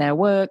 sharing their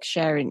work,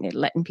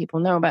 letting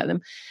people know about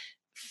them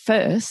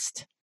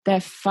first, they're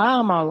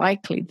far more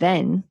likely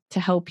then to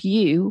help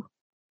you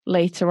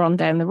later on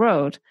down the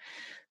road.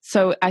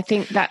 So I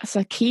think that's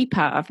a key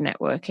part of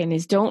networking,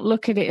 is don't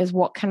look at it as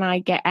what can I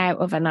get out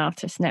of an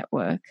artist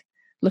network.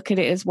 Look at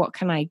it as what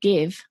can I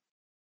give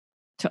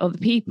to other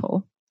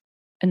people.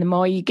 And the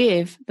more you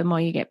give, the more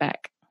you get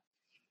back.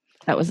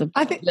 That was a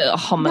little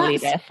homily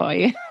there for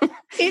you.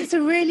 It's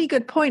a really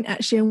good point,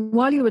 actually. And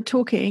while you were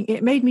talking,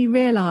 it made me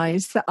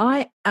realise that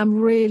I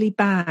am really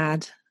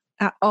bad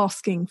at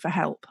asking for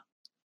help.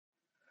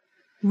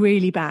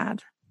 really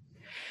bad.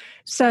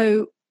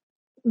 So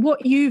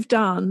what you've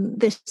done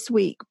this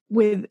week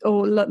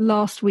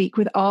last week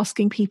with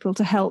asking people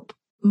to help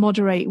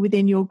moderate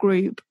within your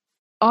group,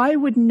 I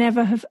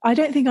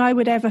don't think I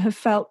would ever have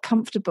felt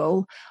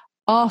comfortable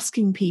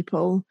asking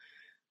people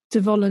to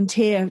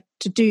volunteer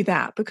to do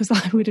that, because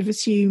I would have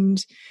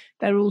assumed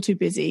they're all too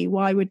busy.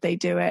 Why would they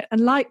do it?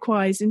 And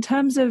likewise, in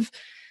terms of,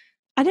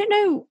 I don't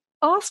know,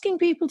 asking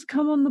people to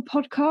come on the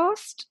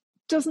podcast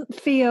doesn't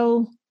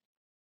feel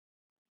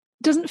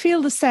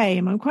the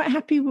same. I'm quite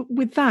happy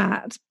with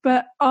that.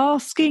 But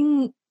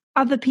asking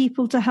other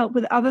people to help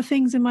with other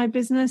things in my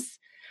business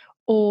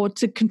or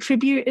to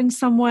contribute in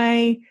some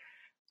way,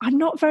 I'm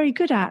not very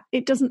good at.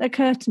 It doesn't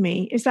occur to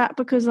me. Is that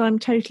because I'm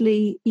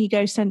totally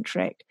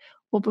egocentric,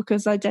 or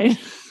because I don't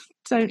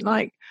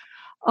like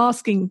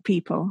asking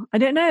people? I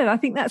don't know. I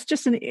think that's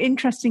just an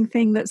interesting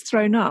thing that's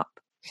thrown up.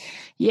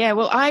 Yeah,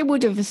 well, I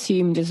would have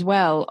assumed as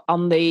well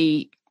on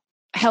the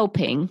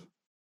helping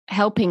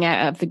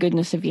out of the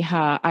goodness of your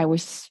heart. I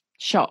was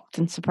shocked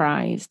and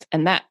surprised.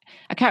 And that,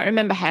 I can't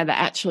remember how that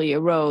actually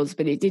arose,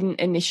 but it didn't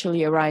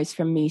initially arise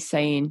from me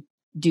saying,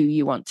 do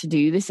you want to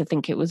do this? I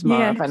think it was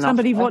more of an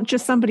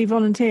somebody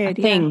volunteered.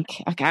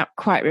 I can't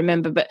quite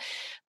remember,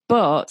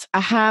 but I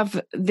have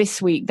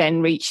this week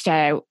then reached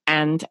out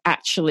and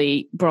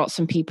actually brought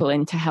some people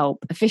in to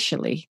help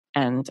officially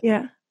and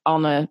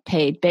on a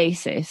paid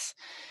basis,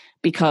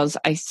 because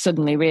I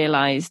suddenly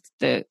realized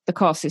that the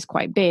course is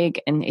quite big,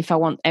 and if I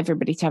want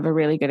everybody to have a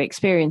really good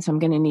experience, I'm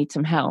going to need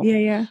some help.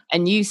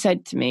 And you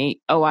said to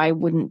me, oh, I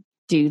wouldn't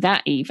do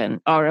that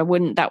even, or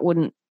that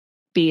wouldn't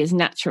be as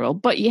natural.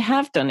 But you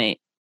have done it.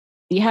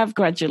 You have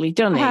gradually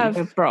done it.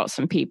 You've brought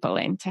some people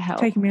in to help.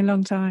 Taken me a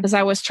long time. Because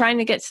I was trying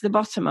to get to the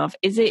bottom of,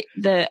 is it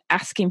the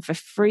asking for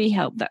free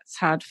help that's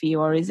hard for you,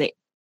 or is it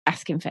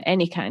asking for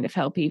any kind of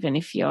help, even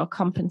if you're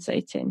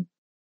compensating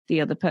the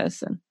other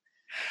person?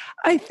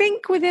 I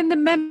think within the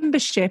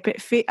membership,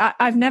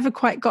 I've never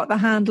quite got the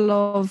handle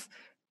of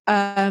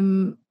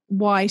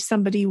why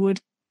somebody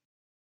would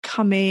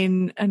come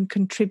in and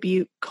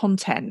contribute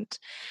content.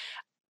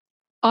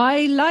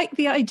 I like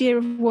the idea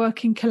of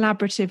working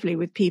collaboratively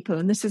with people.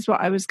 And this is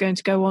what I was going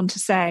to go on to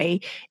say,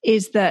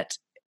 is that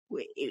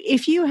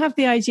if you have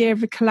the idea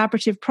of a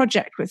collaborative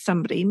project with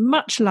somebody,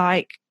 much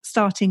like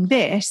starting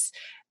this,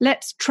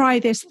 let's try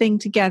this thing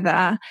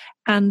together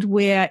and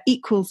we're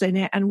equals in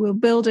it and we'll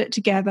build it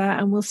together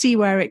and we'll see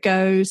where it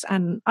goes.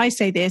 And I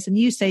say this and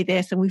you say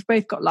this and we've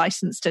both got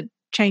license to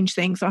change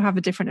things or have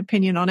a different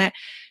opinion on it.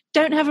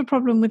 Don't have a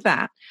problem with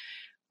that.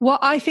 What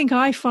I think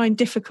I find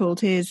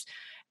difficult is,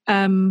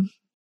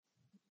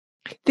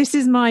 this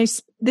is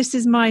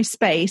my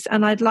space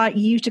and I'd like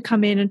you to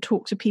come in and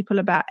talk to people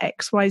about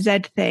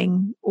XYZ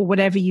thing or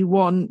whatever you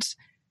want.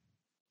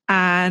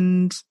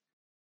 And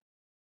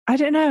I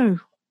don't know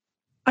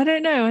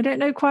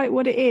quite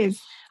what it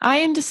is.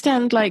 I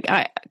understand,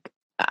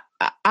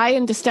 I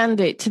understand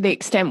it to the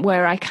extent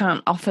where I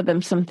can't offer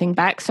them something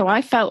back. So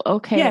I felt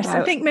okay. Yes,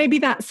 I think maybe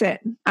that's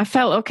it. I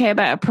felt okay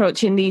about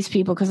approaching these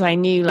people because I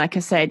knew, like I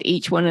said,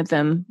 each one of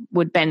them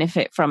would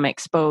benefit from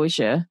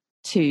exposure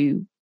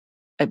to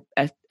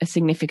a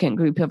significant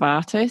group of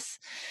artists.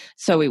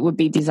 So it would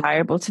be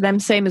desirable to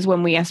them. Same as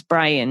when we asked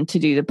Brian to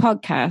do the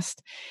podcast.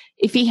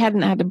 If he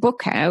hadn't had a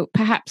book out,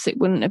 perhaps it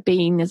wouldn't have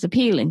been as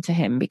appealing to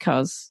him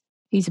because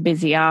he's a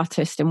busy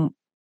artist, and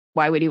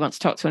why would he want to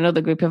talk to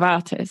another group of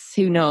artists?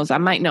 Who knows? I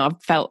might not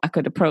have felt I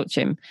could approach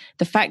him.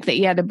 The fact that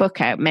he had a book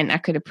out meant I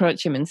could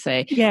approach him and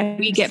say,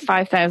 we get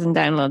 5,000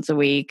 downloads a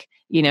week,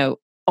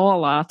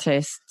 all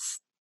artists,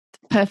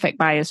 perfect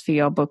buyers for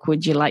your book.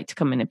 Would you like to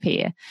come and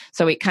appear?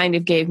 So it kind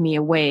of gave me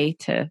a way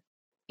to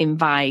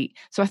invite.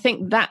 So I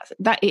think that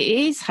it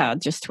is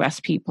hard just to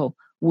ask people,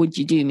 would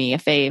you do me a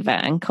favor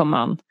and come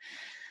on?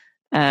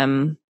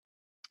 I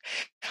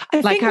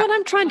think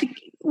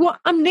what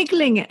I'm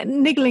niggling at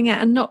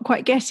and not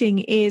quite getting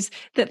is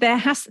that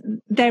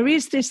there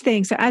is this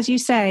thing. So as you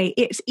say,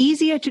 it's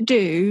easier to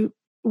do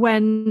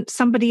when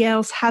somebody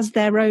else has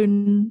their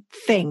own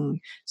thing.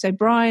 So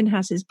Brian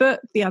has his book,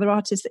 the other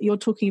artists that you're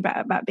talking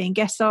about being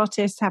guest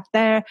artists have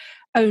their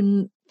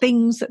own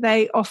things that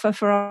they offer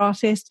for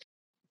artists.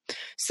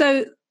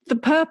 So the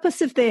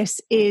purpose of this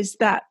is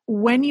that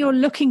when you're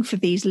looking for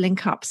these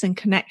link ups and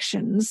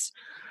connections,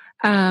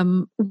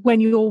 when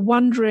you're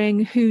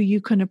wondering who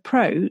you can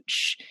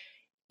approach,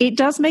 it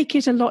does make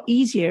it a lot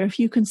easier if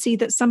you can see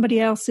that somebody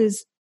else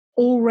is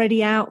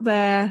already out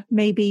there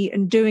maybe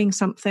and doing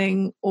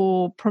something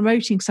or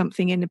promoting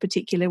something in a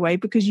particular way,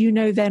 because you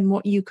know then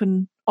what you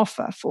can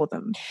offer for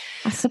them.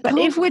 I suppose,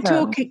 but if we're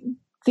talking...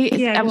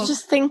 I was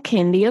just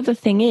thinking, the other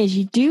thing is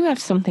you do have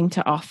something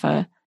to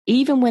offer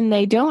even when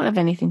they don't have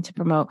anything to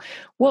promote.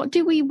 What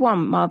do we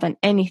want more than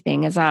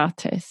anything as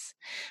artists?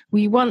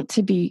 We want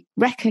to be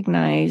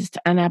recognized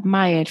and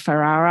admired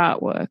for our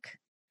artwork.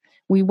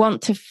 We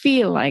want to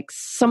feel like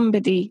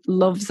somebody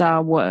loves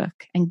our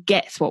work and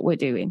gets what we're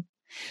doing.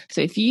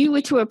 So if you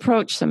were to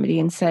approach somebody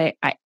and say,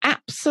 I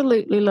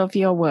absolutely love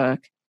your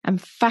work, I'm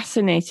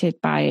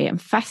fascinated by it, I'm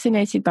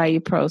fascinated by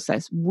your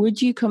process,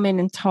 would you come in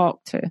and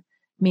talk to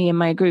me and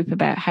my group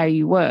about how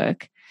you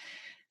work,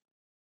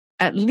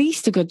 at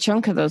least a good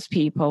chunk of those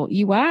people,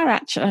 you are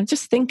actually, I'm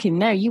just thinking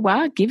now, you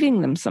are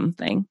giving them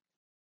something.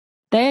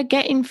 They're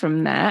getting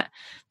from that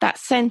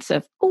sense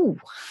of, oh,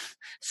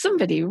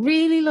 somebody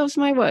really loves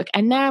my work.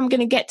 And now I'm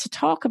going to get to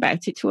talk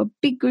about it to a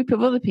big group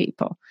of other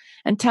people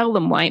and tell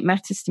them why it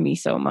matters to me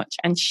so much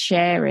and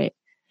share it.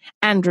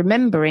 And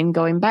remembering,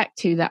 going back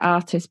to the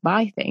artists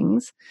buy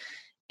things,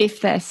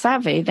 if they're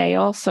savvy, they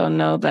also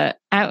know that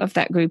out of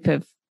that group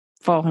of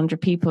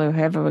 400 people or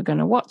whoever are going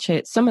to watch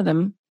it, some of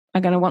them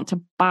are going to want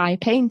to buy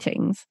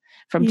paintings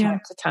from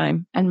time to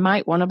time and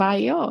might want to buy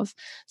yours.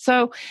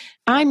 So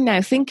I'm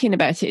now thinking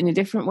about it in a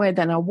different way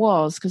than I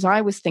was, because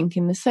I was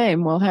thinking the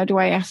same. Well, how do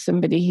I ask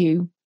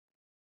somebody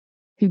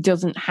who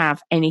doesn't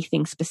have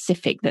anything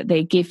specific that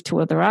they give to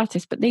other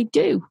artists? But they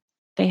do.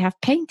 They have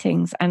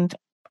paintings and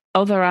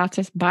other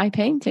artists buy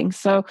paintings.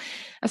 So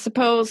I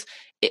suppose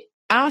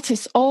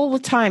artists all the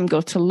time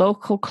go to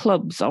local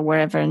clubs or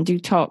wherever and do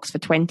talks for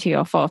 20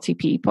 or 40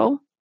 people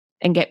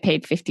and get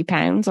paid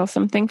 £50 or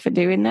something for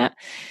doing that.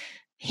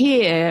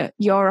 Here,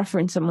 you're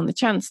offering someone the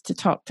chance to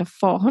talk to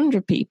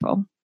 400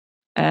 people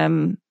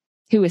who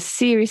are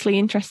seriously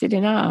interested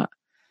in art.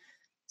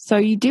 So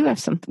you do have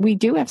something. We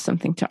do have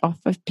something to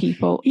offer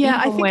people. Yeah,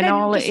 I think when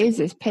all it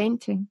is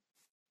painting.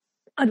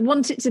 I'd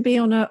want it to be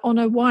on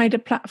a wider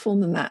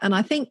platform than that. And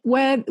I think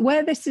where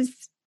this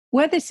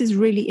is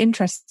really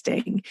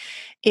interesting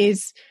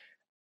is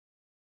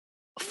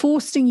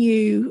forcing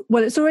you.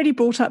 Well, it's already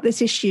brought up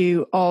this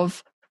issue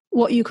of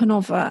what you can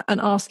offer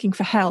and asking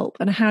for help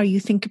and how you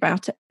think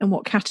about it and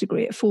what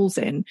category it falls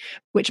in,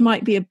 which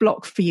might be a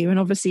block for you and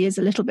obviously is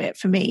a little bit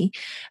for me.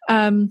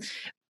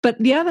 But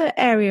the other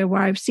area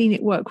where I've seen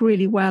it work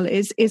really well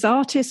is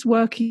artists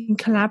working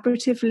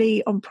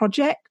collaboratively on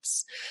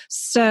projects.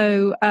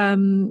 So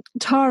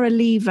Tara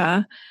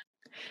Lever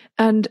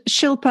and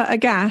Shilpa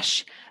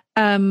Agash,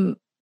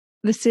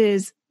 this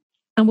is,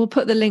 and we'll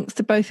put the links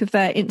to both of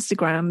their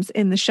Instagrams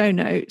in the show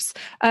notes.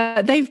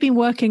 They've been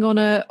working on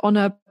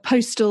a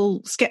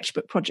postal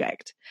sketchbook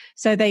project.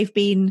 So they've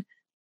been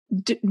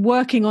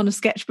working on a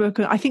sketchbook.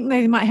 I think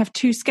they might have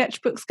 2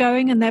 sketchbooks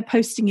going, and they're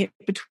posting it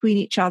between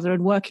each other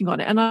and working on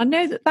it. And I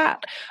know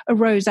that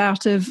arose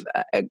out of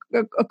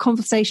a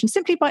conversation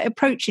simply by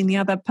approaching the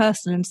other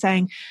person and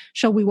saying,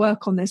 shall we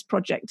work on this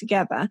project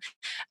together?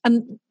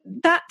 And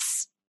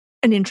that's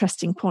an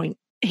interesting point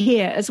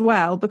here as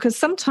well, because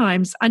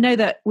sometimes I know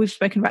that we've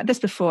spoken about this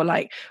before,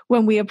 like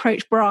when we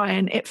approached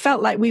Brian, it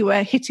felt like we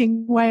were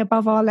hitting way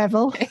above our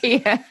level.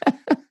 Yeah.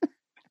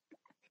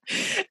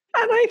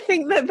 And I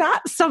think that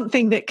that's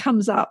something that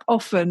comes up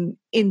often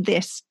in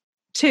this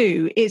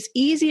too. It's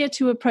easier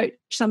to approach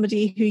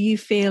somebody who you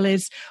feel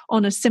is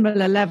on a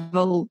similar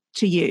level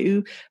to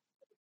you,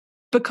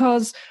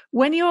 because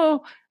when you're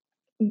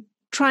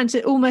trying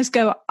to almost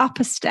go up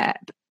a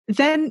step,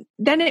 then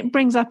it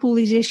brings up all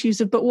these issues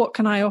of, but what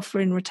can I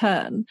offer in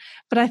return?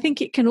 But I think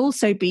it can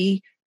also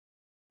be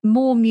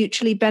more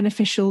mutually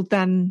beneficial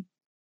than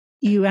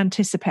you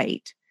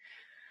anticipate.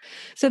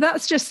 So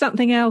that's just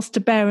something else to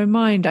bear in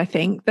mind, I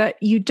think,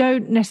 that you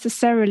don't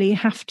necessarily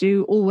have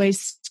to always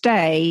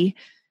stay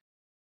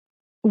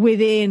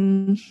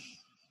within,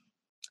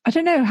 I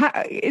don't know,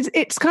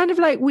 it's kind of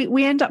like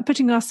we end up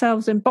putting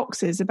ourselves in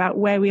boxes about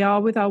where we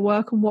are with our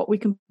work and what we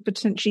can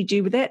potentially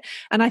do with it.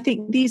 And I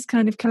think these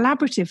kind of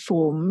collaborative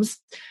forms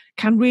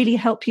can really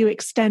help you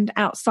extend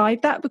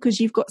outside that,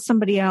 because you've got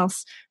somebody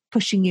else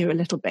pushing you a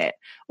little bit,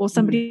 or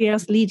somebody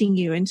else leading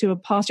you into a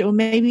party, or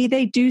maybe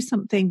they do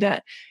something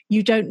that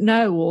you don't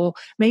know, or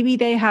maybe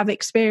they have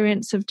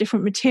experience of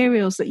different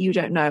materials that you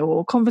don't know,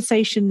 or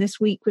conversation this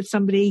week with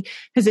somebody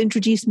has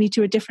introduced me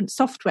to a different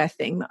software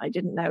thing that I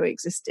didn't know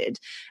existed.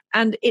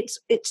 And it's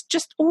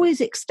just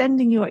always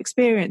extending your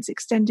experience.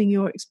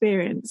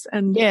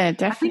 And yeah,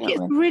 definitely. I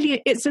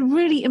think it's a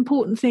really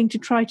important thing to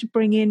try to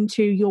bring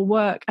into your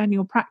work and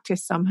your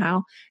practice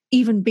somehow,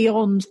 even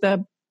beyond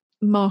the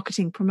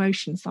marketing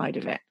promotion side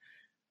of it.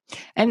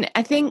 And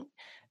I think,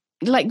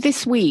 like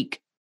this week,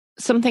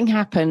 something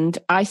happened.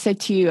 I said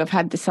to you, I've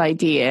had this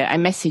idea. I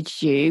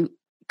messaged you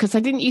because I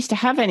didn't used to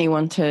have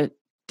anyone to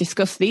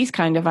discuss these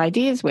kind of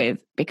ideas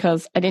with,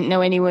 because I didn't know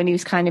anyone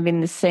who's kind of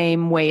in the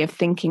same way of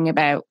thinking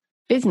about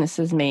business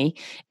as me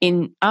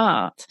in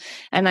art.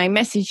 And I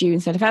messaged you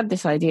and said, I've had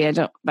this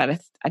idea,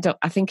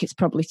 I think it's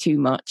probably too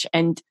much.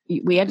 And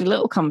we had a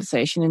little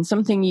conversation, and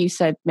something you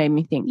said made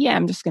me think, yeah,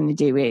 I'm just going to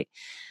do it.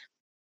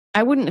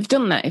 I wouldn't have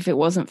done that if it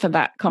wasn't for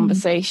that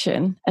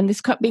conversation. And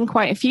there's been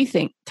quite a few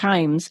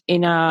times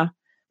in our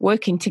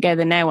working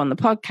together now on the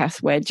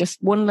podcast where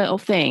just one little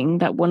thing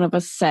that one of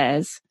us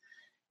says,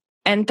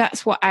 and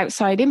that's what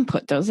outside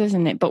input does,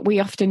 isn't it? But we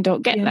often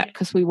don't get that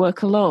because we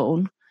work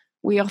alone.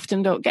 We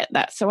often don't get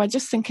that. So I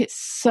just think it's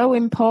so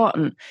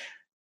important.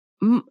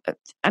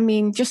 I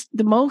mean, just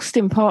the most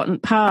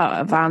important part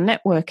of our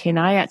networking,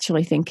 I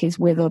actually think, is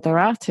with other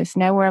artists.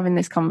 Now we're having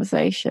this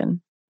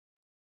conversation.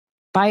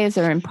 Buyers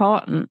are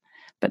important,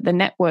 but the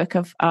network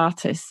of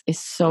artists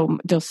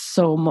does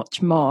so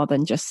much more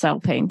than just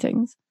sell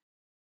paintings.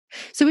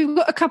 So we've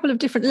got a couple of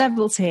different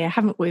levels here,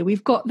 haven't we?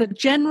 We've got the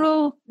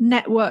general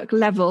network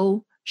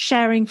level,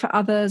 sharing for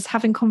others,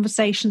 having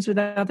conversations with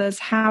others,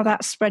 how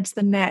that spreads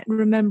the net,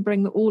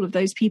 remembering that all of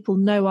those people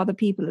know other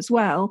people as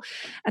well.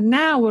 And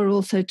now we're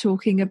also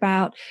talking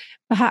about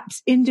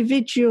perhaps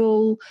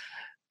individual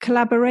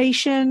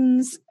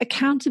collaborations,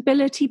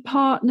 accountability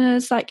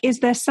partners. Like, is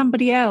there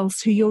somebody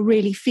else who you're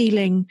really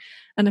feeling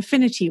an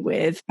affinity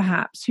with,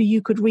 perhaps, who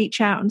you could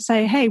reach out and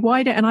say, hey,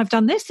 why don't, and I've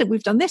done this, and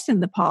we've done this in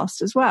the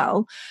past as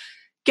well.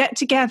 Get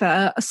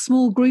together a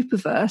small group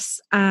of us,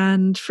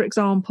 and for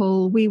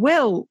example, we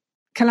will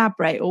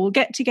collaborate, or we'll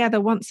get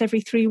together once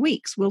every 3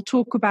 weeks. We'll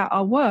talk about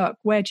our work.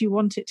 Where do you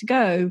want it to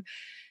go?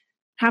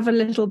 Have a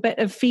little bit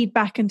of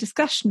feedback and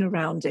discussion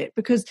around it,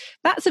 because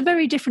that's a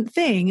very different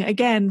thing,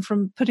 again,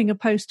 from putting a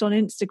post on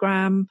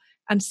Instagram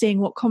and seeing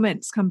what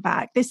comments come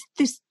back. This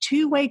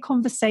two-way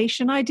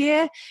conversation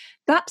idea,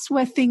 that's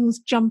where things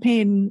jump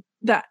in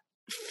that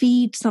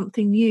feed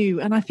something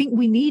new. And I think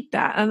we need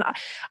that. And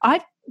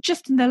I've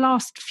just in the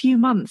last few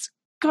months,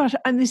 God,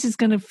 and this is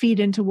going to feed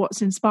into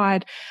what's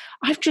inspired,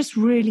 I've just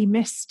really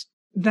missed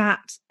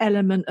that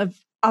element of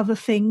other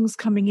things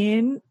coming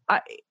in.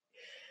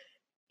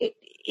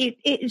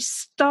 It's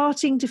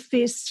starting to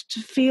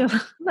feel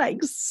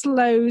like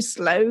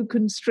slow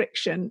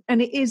constriction.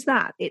 And it is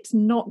that. It's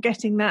not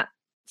getting that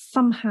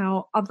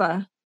somehow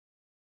other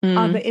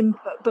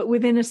input, but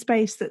within a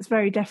space that's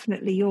very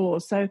definitely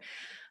yours. So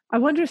I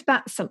wonder if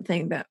that's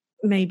something that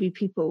maybe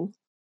people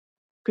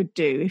could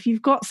do. If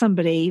you've got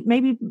somebody,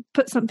 maybe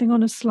put something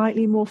on a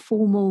slightly more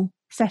formal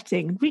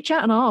setting. Reach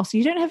out and ask.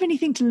 You don't have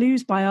anything to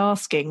lose by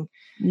asking.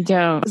 You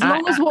don't. As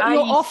long as what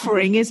you're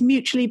offering is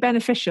mutually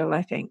beneficial,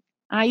 I think.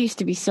 I used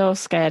to be so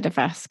scared of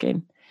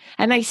asking.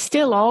 And I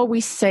still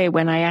always say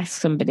when I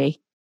ask somebody,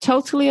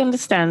 totally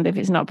understand if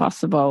it's not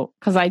possible,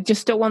 because I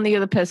just don't want the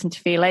other person to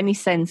feel any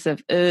sense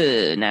of,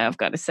 now I've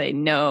got to say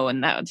no,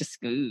 and that'll just,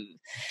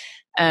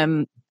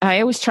 I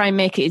always try and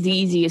make it as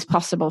easy as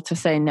possible to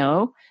say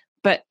no.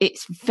 But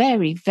it's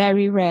very,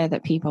 very rare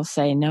that people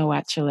say no,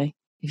 actually,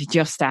 if you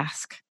just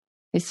ask.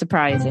 It's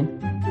surprising.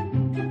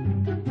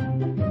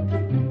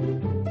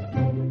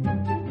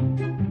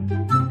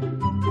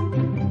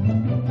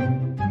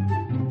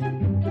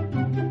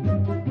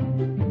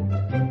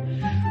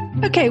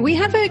 Okay, we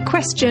have a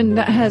question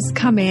that has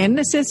come in.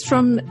 This is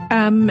from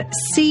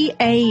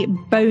C.A.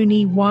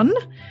 Boney1.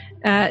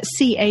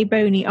 C.A.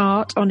 Boney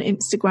Art on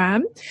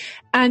Instagram.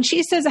 And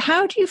she says,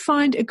 how do you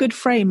find a good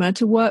framer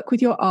to work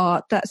with your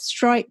art that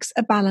strikes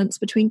a balance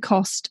between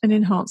cost and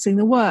enhancing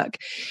the work?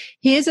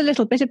 Here's a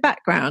little bit of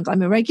background.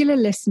 I'm a regular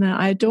listener.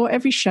 I adore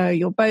every show.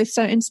 You're both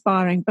so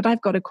inspiring, but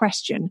I've got a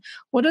question.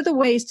 What are the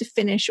ways to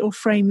finish or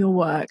frame your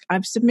work?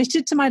 I've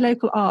submitted to my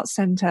local art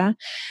centre,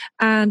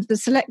 and the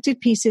selected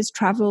pieces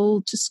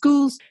travel to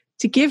schools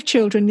to give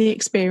children the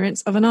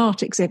experience of an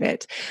art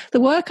exhibit. The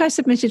work I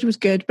submitted was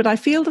good, but I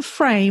feel the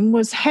frame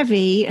was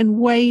heavy and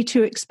way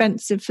too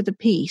expensive for the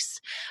piece.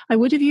 I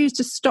would have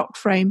used a stock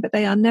frame, but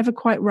they are never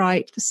quite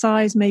right. The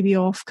size may be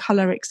off,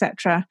 colour,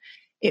 etc.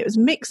 It was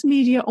mixed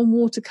media on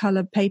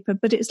watercolour paper,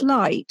 but it's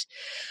light.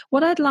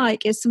 What I'd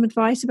like is some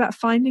advice about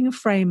finding a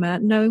framer,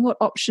 knowing what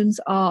options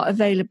are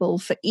available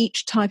for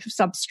each type of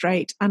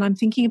substrate. And I'm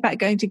thinking about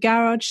going to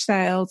garage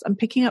sales and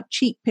picking up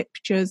cheap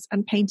pictures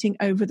and painting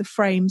over the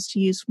frames to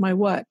use for my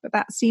work. But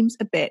that seems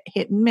a bit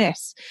hit and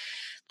miss.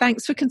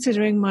 Thanks for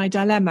considering my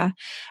dilemma.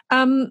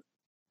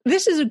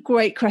 This is a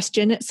great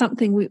question. It's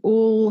something we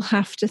all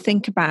have to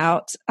think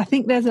about. I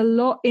think there's a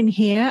lot in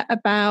here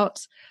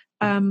about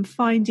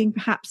finding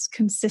perhaps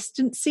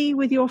consistency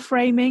with your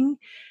framing.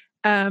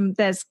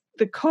 There's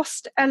the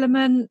cost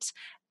element,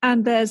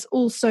 and there's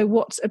also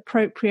what's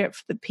appropriate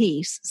for the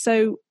piece.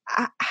 So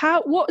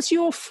what's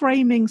your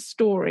framing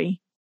story?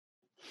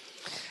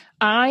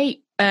 When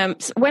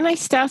I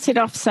started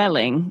off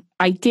selling,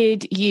 I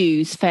did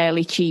use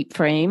fairly cheap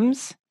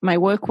frames. My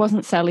work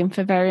wasn't selling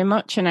for very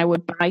much, and I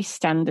would buy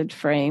standard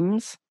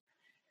frames.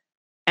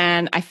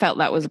 And I felt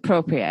that was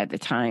appropriate at the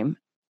time.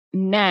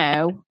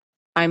 Now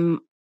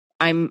I'm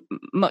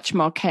much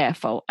more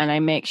careful, and I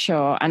make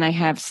sure, and I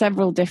have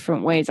several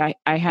different ways. I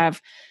have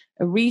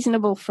a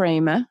reasonable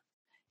framer,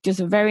 does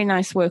very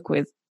nice work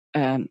with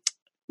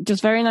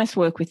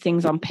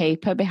things on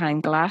paper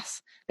behind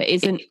glass that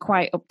isn't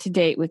quite up to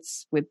date with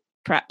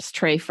perhaps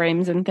tray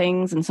frames and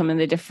things, and some of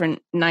the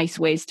different nice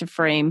ways to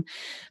frame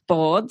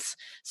boards.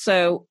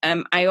 So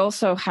I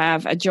also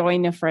have a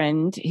joiner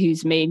friend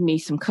who's made me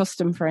some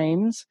custom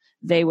frames.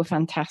 They were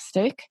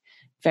fantastic.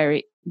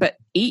 But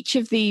each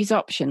of these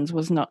options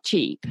was not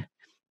cheap.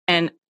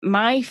 And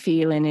my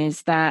feeling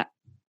is that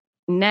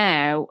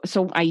now,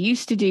 so I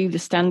used to do the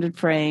standard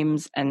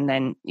frames and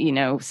then,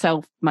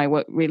 sell my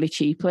work really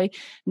cheaply.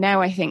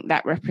 Now I think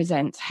that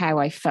represents how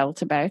I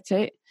felt about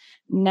it.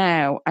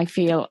 Now I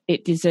feel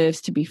it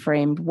deserves to be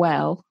framed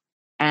well,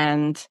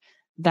 and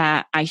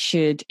that I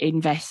should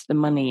invest the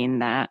money in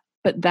that.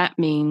 But that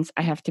means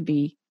I have to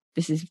be,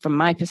 this is from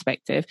my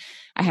perspective,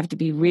 I have to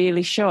be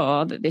really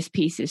sure that this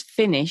piece is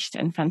finished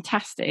and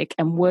fantastic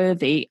and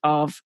worthy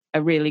of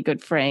a really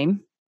good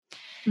frame.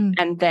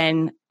 and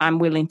then I'm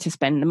willing to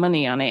spend the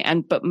money on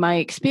it. But my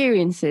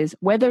experience is,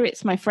 whether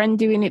it's my friend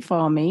doing it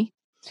for me,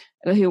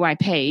 who I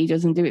pay,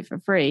 doesn't do it for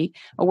free,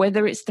 or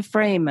whether it's the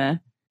framer,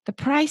 the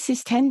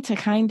prices tend to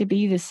kind of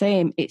be the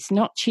same. It's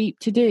not cheap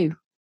to do.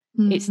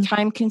 It's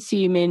time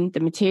consuming. The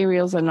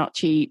materials are not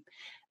cheap,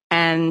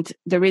 and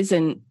there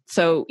isn't.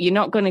 So you're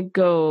not going to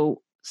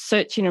go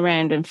searching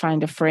around and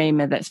find a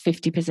framer that's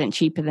 50%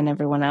 cheaper than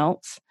everyone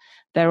else.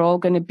 They're all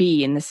going to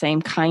be in the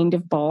same kind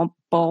of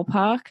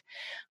ballpark,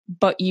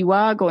 but you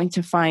are going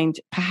to find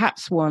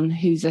perhaps one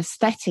whose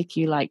aesthetic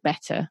you like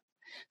better.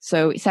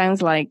 So it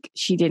sounds like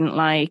she didn't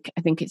like,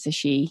 I think it's a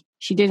she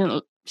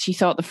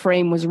thought the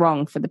frame was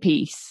wrong for the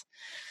piece.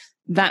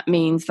 That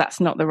means that's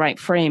not the right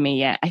framer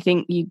yet. I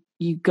think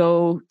you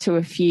go to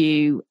a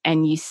few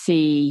and you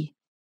see,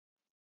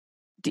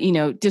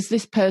 does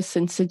this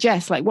person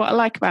suggest, like, what I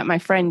like about my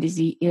friend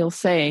is he'll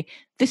say,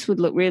 this would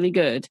look really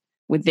good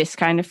with this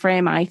kind of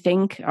frame, I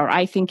think, or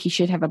I think he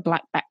should have a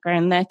black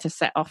background there to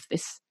set off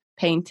this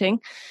painting.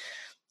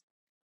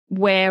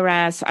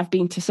 Whereas I've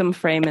been to some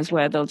framers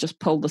where they'll just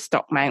pull the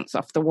stock mounts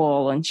off the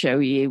wall and show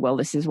you, well,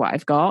 this is what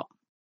I've got.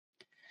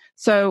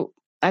 So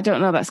I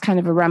don't know, that's kind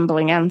of a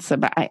rambling answer,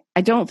 but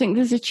I don't think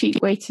there's a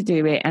cheap way to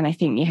do it. And I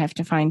think you have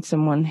to find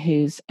someone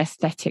whose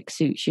aesthetic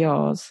suits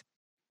yours.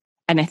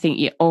 And I think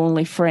you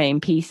only frame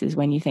pieces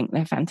when you think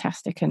they're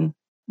fantastic and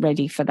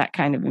ready for that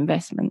kind of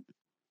investment.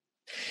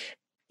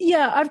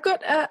 Yeah, I've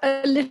got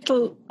a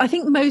little, I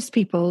think most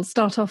people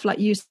start off like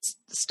you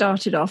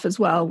started off as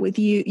well, with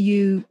you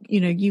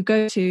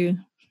go to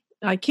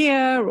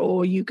IKEA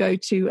or you go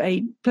to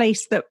a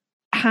place that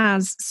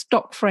has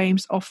stock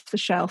frames off the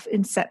shelf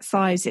in set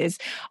sizes.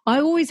 I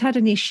always had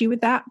an issue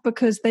with that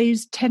because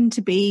those tend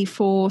to be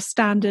for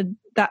standard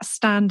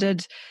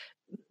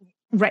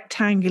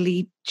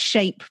rectangular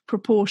shape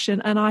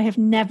proportion, and I have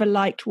never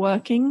liked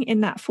working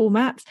in that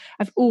format.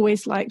 I've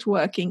always liked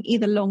working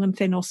either long and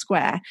thin or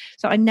square.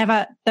 So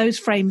those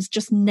frames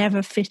just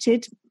never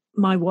fitted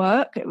my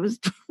work. It was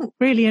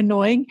really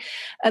annoying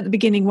at the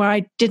beginning where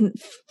I didn't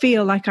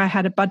feel like I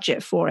had a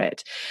budget for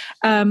it.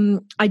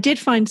 I did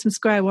find some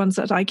square ones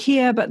at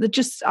IKEA, but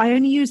I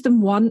only used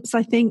them once,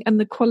 I think, and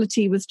the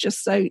quality was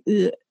just so,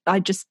 I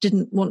just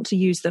didn't want to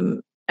use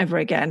them ever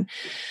again.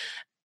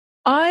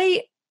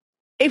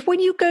 If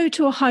when you go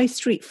to a high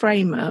street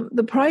framer,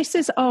 the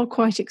prices are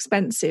quite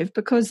expensive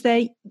because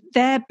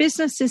their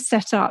business is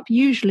set up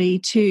usually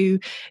to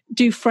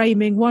do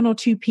framing 1 or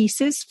 2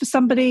 pieces for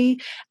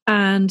somebody,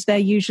 and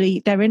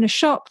they're in a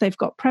shop, they've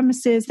got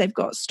premises, they've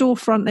got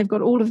storefront, they've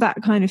got all of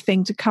that kind of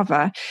thing to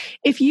cover.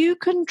 If you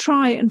can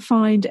try and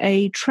find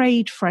a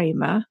trade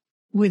framer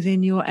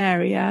within your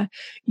area,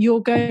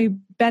 you're going to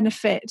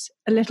benefit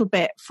a little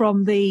bit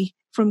from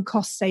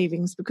cost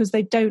savings because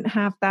they don't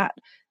have that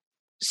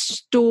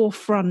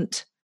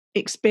storefront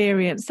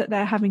experience that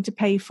they're having to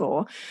pay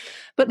for.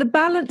 But the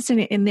balance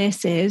in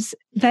this is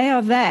they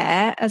are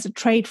there as a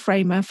trade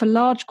framer for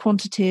large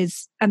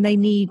quantities, and they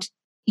need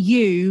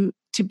you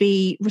to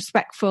be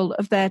respectful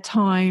of their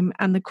time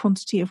and the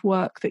quantity of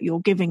work that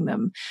you're giving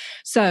them.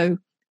 So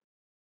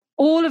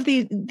all of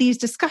these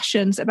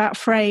discussions about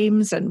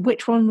frames and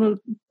which one will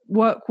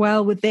work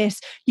well with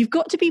this, you've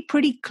got to be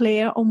pretty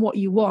clear on what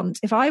you want.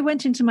 If I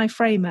went into my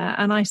framer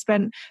and I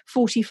spent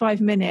 45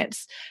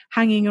 minutes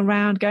hanging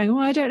around going,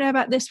 I don't know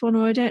about this one,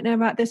 or I don't know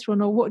about this one,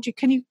 or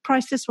can you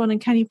price this one, and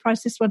can you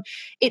price this one?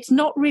 It's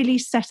not really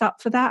set up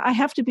for that. I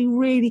have to be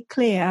really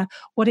clear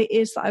what it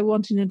is that I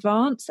want in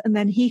advance, and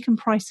then he can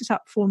price it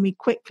up for me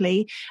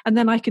quickly, and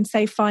then I can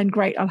say, fine,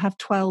 great, I'll have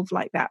 12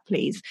 like that,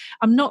 please.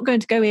 I'm not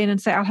going to go in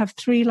and say I'll have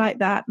 3 like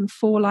that and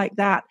 4 like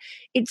that.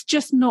 It's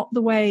just not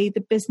the way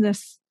the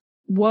business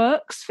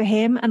works for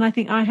him, and I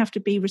think I have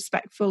to be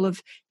respectful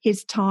of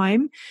his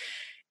time.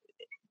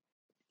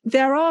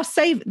 There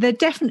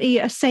definitely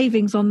are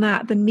savings on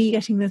that than me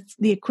getting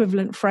the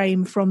equivalent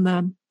frame from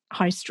the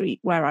high street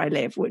where I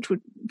live, which would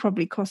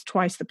probably cost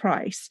twice the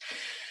price.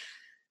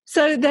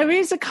 So there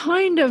is a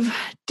kind of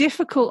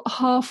difficult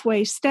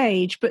halfway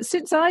stage, but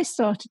since I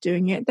started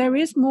doing it, there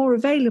is more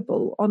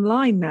available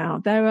online now.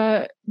 There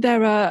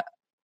are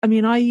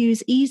I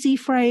use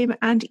EasyFrame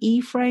and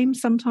eFrame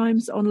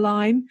sometimes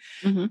online.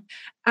 Mm-hmm.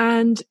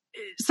 And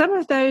some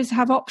of those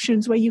have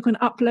options where you can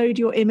upload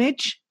your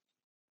image.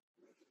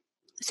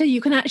 So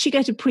you can actually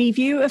get a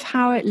preview of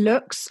how it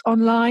looks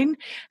online,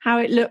 how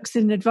it looks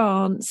in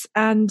advance.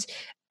 And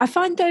I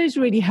find those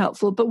really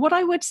helpful. But what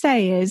I would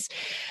say is,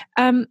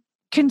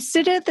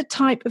 consider the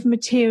type of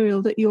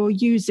material that you're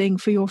using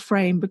for your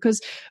frame, because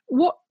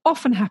what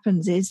often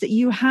happens is that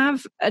you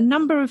have a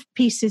number of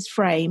pieces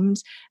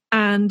framed,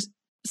 and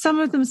some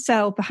of them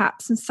sell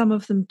perhaps and some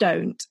of them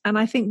don't. And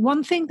I think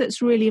one thing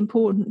that's really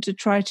important to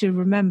try to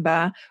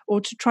remember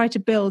or to try to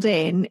build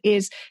in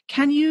is,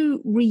 can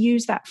you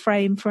reuse that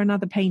frame for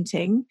another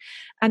painting?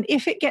 And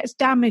if it gets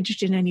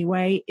damaged in any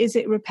way, is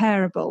it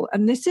repairable?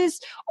 And this is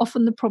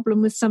often the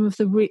problem with some of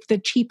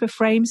the cheaper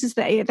frames, is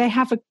that they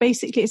have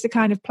basically it's a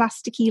kind of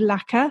plasticky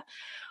lacquer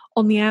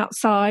on the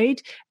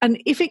outside.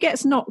 And if it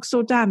gets knocked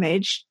or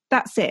damaged,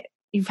 that's it.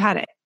 You've had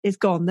it. is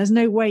gone. There's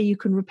no way you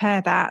can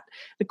repair that.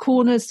 The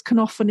corners can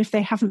often, if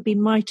they haven't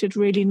been mitered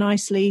really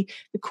nicely,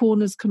 the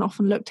corners can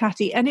often look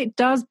tatty, and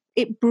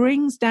it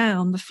brings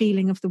down the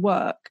feeling of the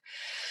work.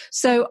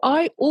 So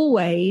I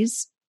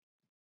always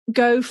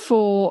go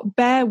for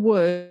bare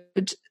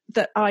wood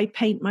that I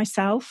paint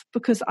myself,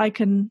 because I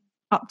can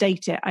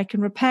update it. I can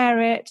repair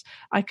it.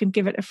 I can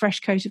give it a fresh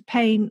coat of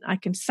paint. I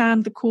can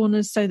sand the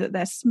corners so that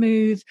they're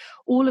smooth,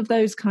 all of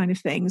those kind of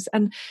things.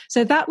 And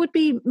so that would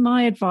be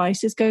my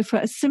advice, is go for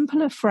a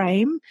simpler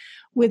frame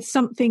with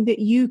something that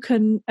you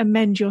can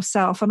amend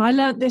yourself. And I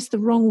learned this the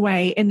wrong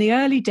way. In the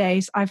early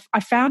days, I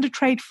found a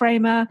trade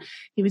framer.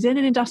 He was in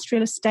an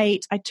industrial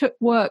estate. I took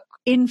work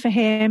in for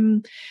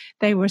him.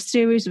 They were a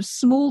series of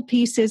small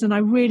pieces, and I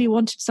really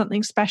wanted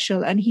something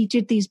special. And he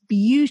did these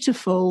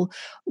beautiful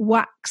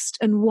waxed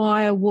and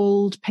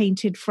wire-walled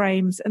painted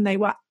frames, and they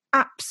were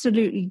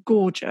absolutely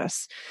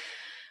gorgeous.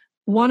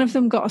 One of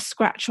them got a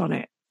scratch on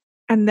it,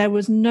 and there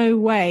was no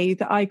way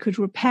that I could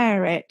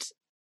repair it,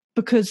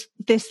 because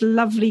this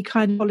lovely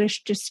kind of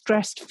polished,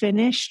 distressed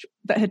finish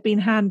that had been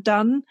hand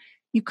done,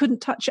 you couldn't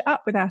touch it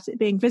up without it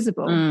being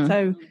visible.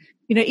 So,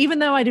 even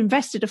though I'd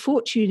invested a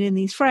fortune in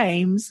these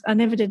frames, I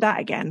never did that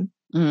again.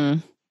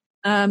 So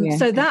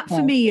that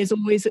for me is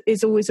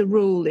always a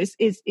rule,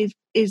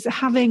 is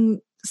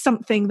having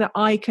something that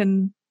I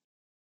can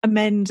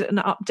amend and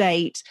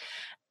update.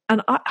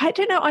 And I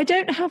don't know, I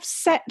don't have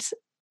set.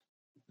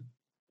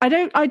 I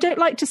don't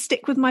like to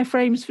stick with my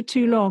frames for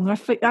too long.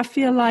 I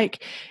feel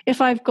like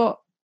if I've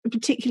got a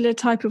particular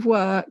type of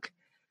work,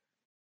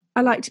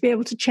 I like to be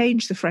able to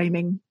change the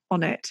framing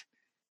on it.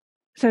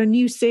 So a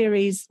new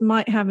series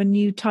might have a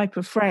new type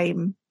of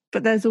frame,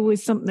 but there's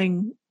always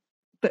something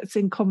that's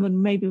in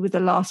common maybe with the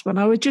last one.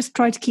 I would just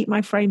try to keep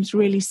my frames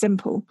really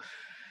simple.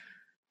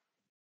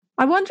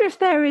 I wonder if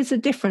there is a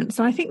difference.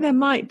 I think there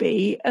might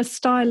be a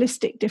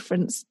stylistic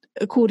difference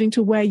according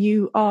to where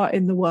you are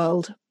in the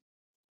world.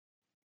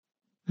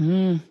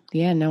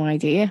 Yeah, no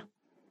idea.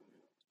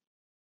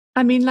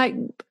 I mean, like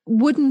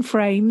wooden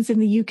frames in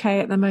the UK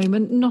at the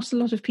moment, not a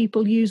lot of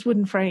people use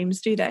wooden frames,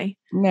 do they?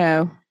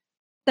 No.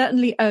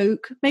 Certainly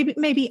oak,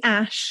 maybe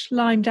ash,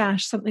 limed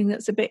ash, something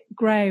that's a bit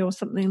grey or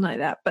something like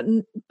that.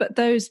 But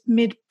those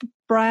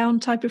mid-brown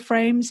type of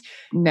frames,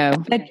 no,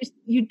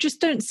 you just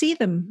don't see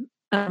them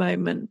at the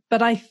moment.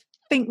 But I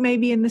think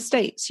maybe in the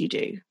States you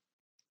do.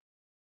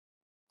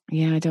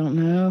 Yeah, I don't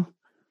know.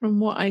 From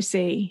what I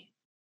see.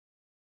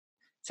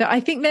 So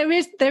I think there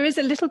is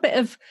a little bit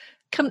of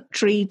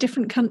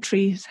different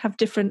countries have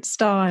different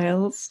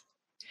styles,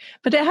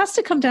 but it has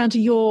to come down to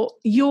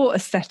your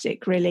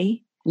aesthetic,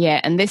 really.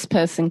 Yeah, and this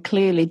person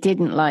clearly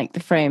didn't like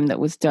the frame that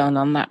was done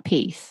on that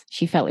piece.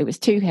 She felt it was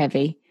too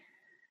heavy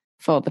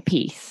for the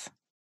piece.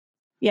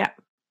 Yeah.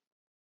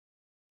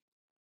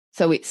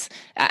 So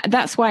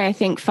that's why I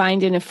think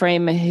finding a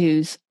framer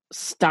whose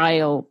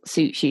style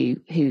suits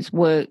you, whose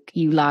work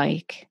you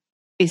like,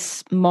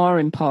 is more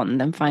important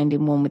than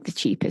finding one with the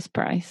cheapest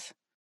price.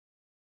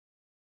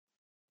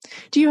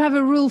 Do you have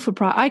a rule for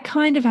price? I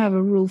kind of have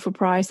a rule for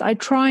price. I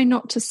try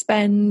not to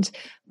spend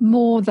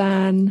more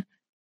than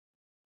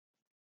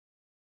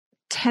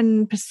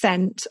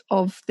 10%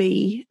 of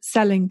the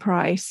selling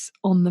price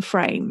on the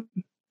frame.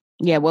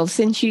 Yeah, well,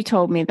 since you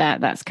told me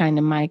that, that's kind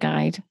of my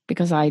guide,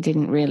 because I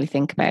didn't really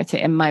think about it.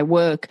 And my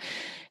work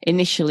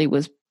initially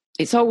was,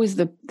 it's always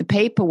the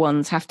paper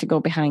ones have to go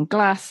behind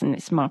glass and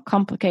it's more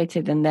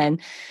complicated, and then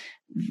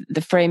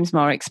the frame's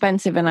more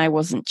expensive, and I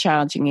wasn't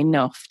charging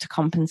enough to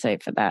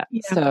compensate for that.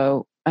 Yeah.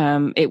 So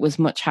it was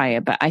much higher,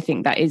 but I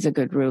think that is a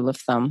good rule of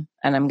thumb,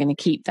 and I'm going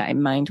to keep that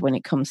in mind when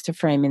it comes to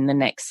framing the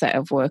next set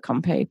of work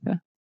on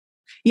paper.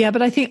 Yeah,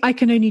 but I think I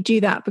can only do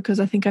that because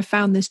I think I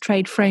found this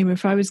trade framer.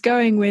 If I was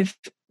going with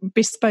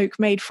bespoke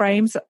made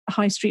frames at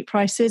high street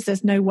prices,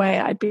 there's no way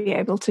I'd be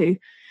able to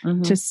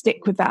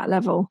stick with that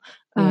level.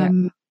 Yeah.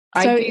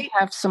 I do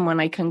have someone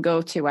I can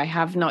go to. I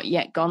have not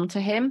yet gone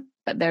to him,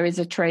 but there is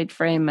a trade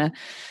framer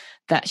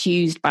that's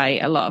used by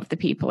a lot of the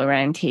people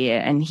around here,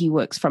 and he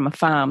works from a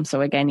farm.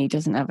 So again, he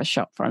doesn't have a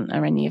shop front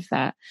or any of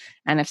that.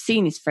 And I've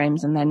seen his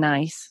frames and they're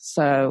nice.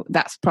 So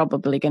that's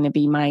probably going to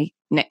be my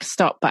next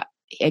stop. But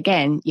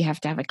again, you have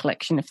to have a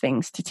collection of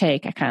things to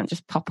take. I can't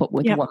just pop up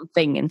with one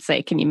thing and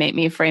say, can you make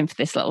me a frame for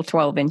this little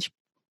 12-inch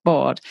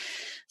board?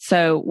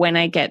 So when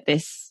I get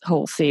this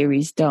whole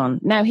series done.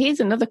 Now, here's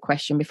another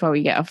question before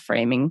we get off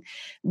framing.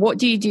 What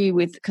do you do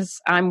with,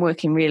 because I'm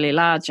working really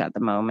large at the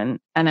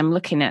moment, and I'm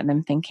looking at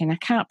them thinking, I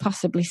can't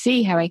possibly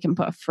see how I can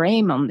put a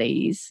frame on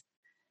these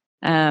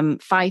 5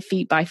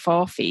 feet by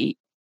 4 feet.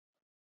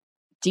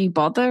 Do you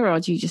bother, or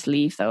do you just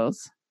leave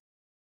those?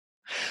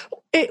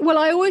 Well,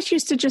 I always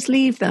used to just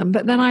leave them,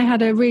 but then I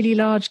had a really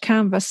large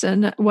canvas,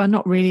 and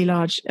not really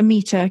large, a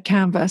meter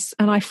canvas,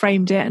 and I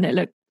framed it, and it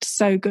looked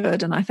so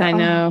good. And I thought, I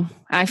know.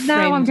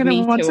 Now I'm going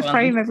to want to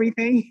frame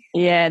everything.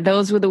 Yeah,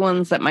 those were the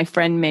ones that my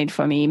friend made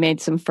for me. He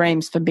made some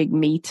frames for big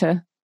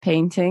meter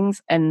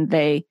paintings, and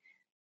it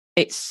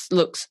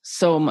looks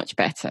so much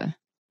better.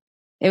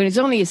 It was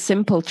only a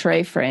simple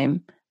tray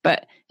frame,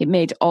 but it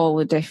made all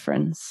the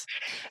difference.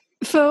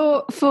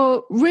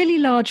 For really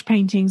large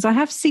paintings, I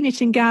have seen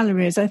it in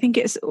galleries. I think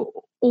it's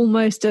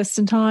almost a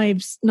St.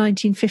 Ives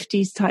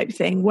 1950s type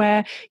thing,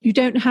 where you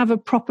don't have a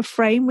proper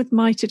frame with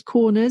mitered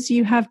corners.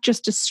 You have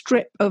just a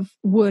strip of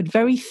wood,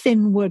 very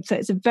thin wood. So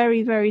it's a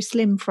very, very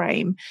slim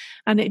frame.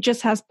 And it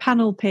just has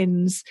panel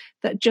pins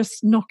that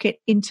just knock it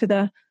into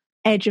the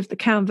edge of the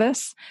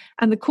canvas.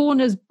 And the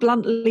corners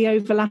bluntly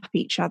overlap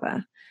each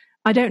other.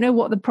 I don't know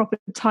what the proper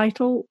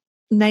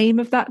name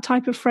of that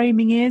type of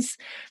framing is.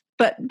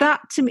 But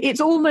that, to me,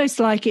 it's almost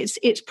like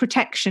it's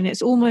protection.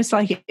 It's almost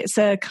like it's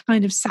a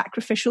kind of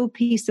sacrificial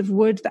piece of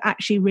wood that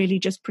actually really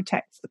just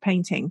protects the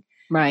painting.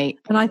 Right.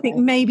 And I think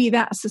maybe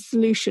that's a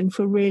solution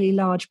for really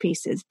large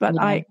pieces, but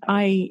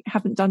I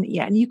haven't done it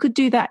yet. And you could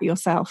do that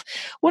yourself.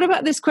 What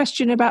about this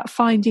question about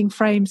finding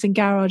frames in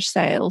garage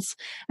sales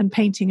and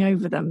painting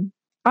over them?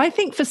 I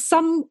think for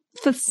some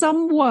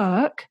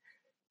work,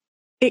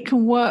 it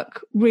can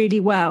work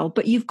really well,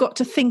 but you've got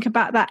to think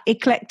about that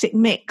eclectic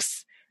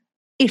mix.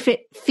 If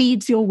it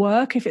feeds your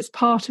work, if it's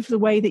part of the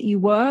way that you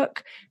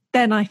work,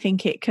 then I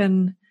think it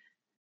can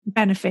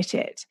benefit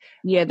it.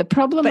 Yeah, the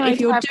problem if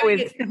you're doing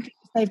it simply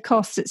to save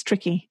costs, it's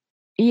tricky.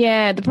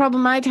 Yeah, the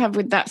problem I'd have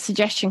with that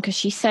suggestion, because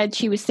she said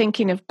she was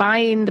thinking of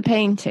buying the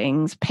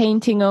paintings,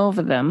 painting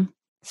over them,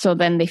 so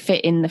then they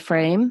fit in the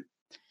frame.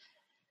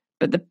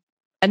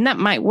 And that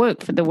might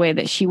work for the way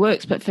that she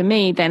works, but for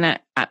me, then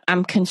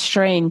I'm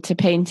constrained to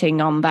painting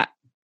on that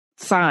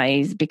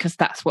size because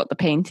that's what the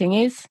painting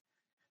is.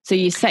 So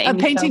you're setting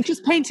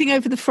painting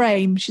over the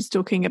frame she's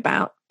talking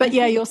about. But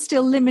yeah, you're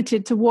still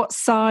limited to what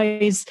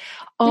size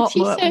artwork. Did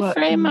she say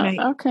frame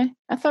up? Okay.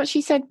 I thought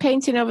she said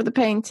painting over the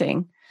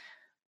painting.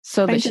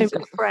 So painting over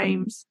the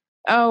frames.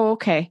 Oh,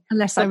 okay.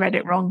 Unless I read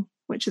it wrong.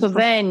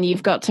 Then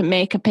you've got to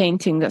make a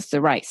painting that's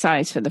the right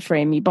size for the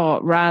frame you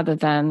bought, rather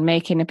than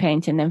making a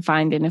painting and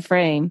finding a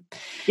frame.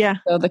 Yeah.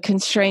 So the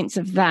constraints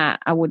of that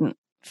I wouldn't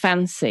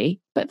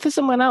fancy, but for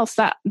someone else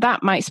that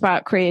might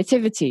spark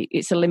creativity.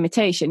 It's a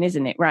limitation,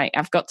 isn't it? Right,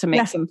 I've got to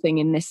make something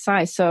in this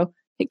size, so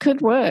it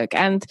could work.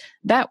 And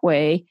that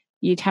way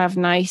you'd have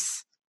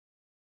nice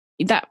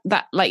that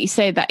like you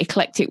say, that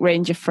eclectic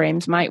range of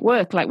frames might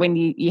work. Like when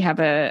you have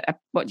a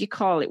what do you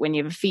call it when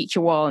you have a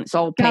feature wall and it's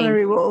all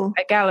gallery wall,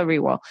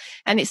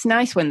 and it's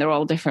nice when they're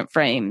all different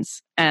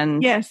frames.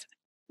 And yes,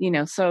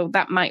 so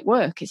that might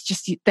work. It's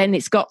just then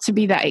it's got to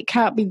be that. It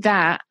can't be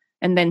that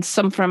and then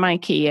some from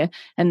IKEA,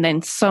 and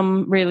then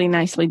some really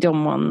nicely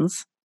done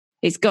ones.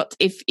 It's got,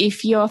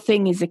 if your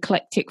thing is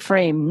eclectic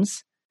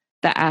frames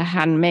that are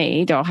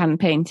handmade or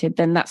hand painted,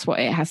 then that's what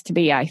it has to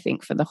be, I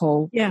think, for the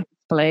whole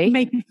display.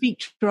 Make a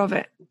feature of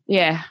it.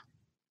 Yeah.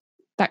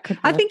 That could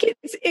work. I think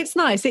it's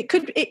nice.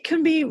 It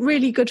can be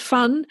really good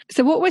fun.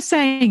 So what we're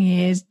saying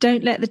is,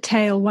 don't let the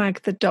tail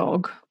wag the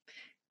dog.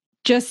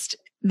 Just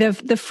the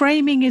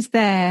framing is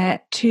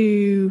there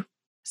to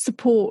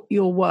support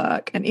your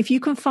work, and if you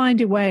can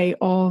find a way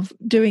of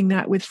doing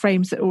that with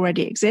frames that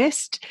already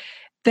exist,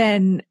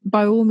 then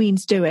by all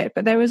means do it.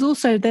 But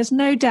there's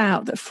no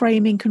doubt that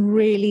framing can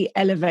really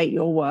elevate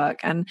your work,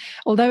 and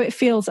although it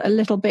feels a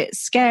little bit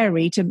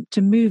scary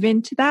to move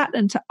into that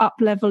and to up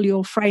level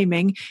your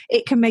framing,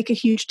 it can make a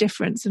huge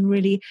difference and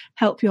really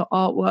help your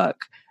artwork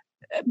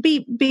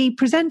be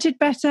presented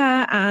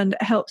better, and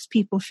helps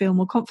people feel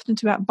more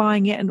confident about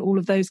buying it and all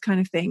of those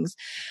kind of things.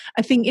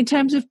 I think in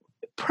terms of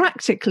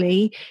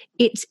practically,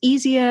 it's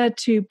easier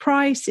to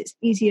price, it's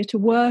easier to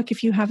work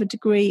if you have a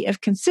degree of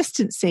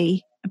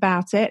consistency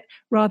about it,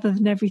 rather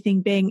than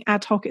everything being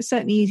ad hoc. It's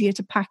certainly easier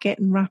to pack it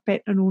and wrap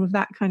it and all of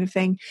that kind of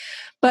thing.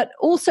 But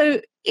also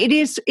it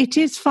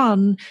is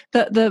fun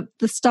that the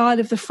style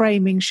of the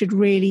framing should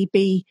really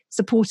be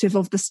supportive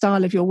of the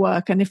style of your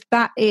work. And if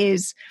that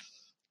is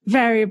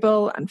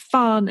variable and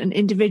fun and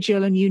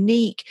individual and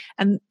unique,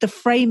 and the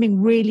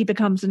framing really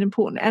becomes an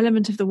important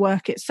element of the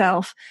work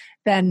itself,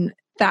 then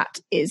that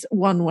is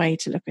one way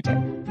to look at it.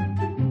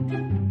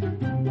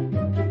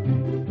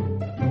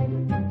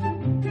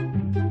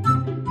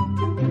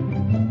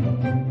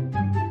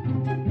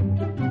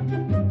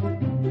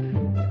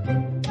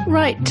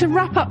 Right, to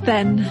wrap up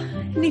then,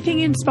 anything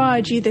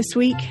inspired you this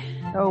week?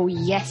 Oh,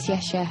 yes.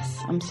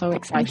 I'm so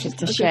excited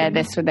to share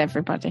this with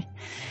everybody.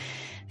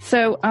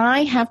 So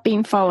I have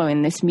been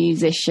following this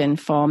musician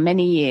for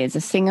many years,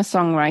 a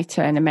singer-songwriter,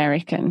 an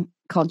American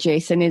called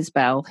Jason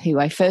Isbell, who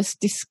I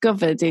first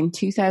discovered in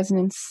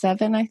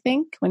 2007, I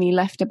think, when he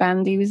left a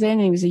band he was in.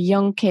 He was a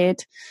young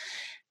kid,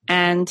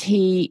 and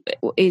he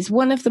is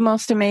one of the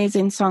most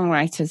amazing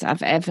songwriters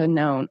I've ever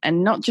known,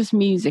 and not just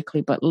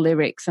musically, but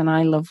lyrics, and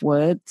I love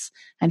words,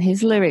 and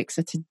his lyrics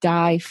are to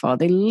die for.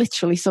 They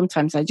literally,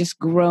 sometimes I just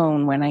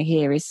groan when I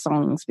hear his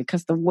songs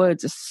because the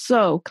words are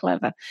so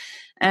clever.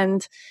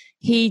 And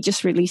he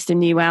just released a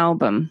new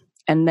album,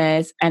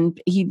 and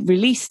he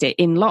released it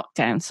in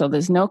lockdown, so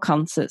there's no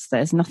concerts,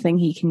 there's nothing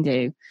he can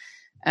do.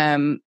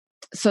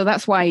 so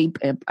that's why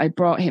I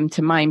brought him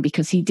to mind,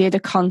 because he did a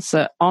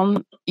concert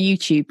on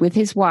YouTube with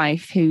his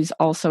wife, who's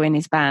also in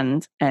his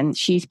band, and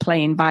she's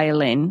playing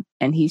violin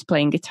and he's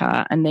playing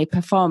guitar, and they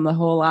perform the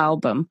whole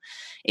album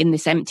in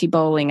this empty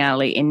bowling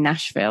alley in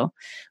Nashville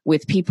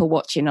with people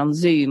watching on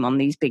Zoom on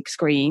these big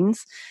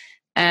screens.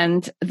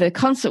 And the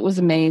concert was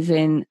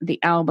amazing.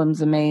 The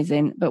album's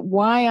amazing. But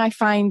why I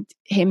find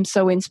him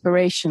so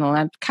inspirational,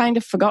 I'd kind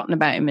of forgotten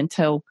about him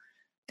until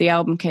the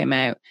album came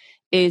out,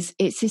 is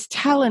his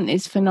talent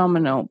is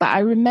phenomenal. But I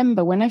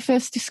remember when I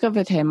first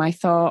discovered him, I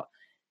thought,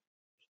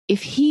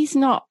 if he's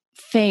not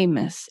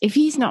famous, if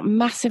he's not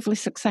massively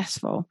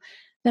successful,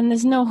 then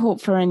there's no hope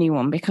for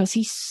anyone, because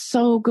he's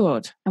so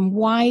good. And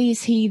why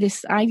is he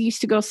this? I used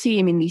to go see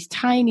him in these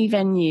tiny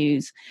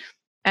venues,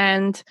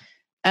 and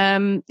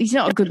he's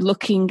not a good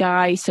looking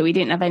guy, so he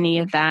didn't have any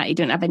of that. He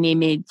didn't have an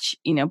image,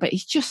 but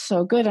he's just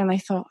so good. And I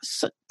thought,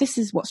 this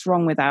is what's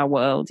wrong with our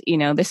world.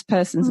 This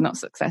person's not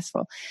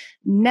successful.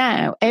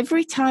 Now,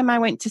 every time I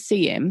went to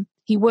see him,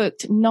 he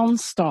worked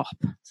non-stop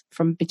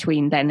from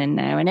between then and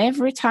now. And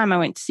every time I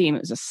went to see him,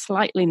 it was a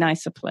slightly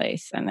nicer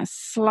place and a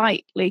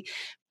slightly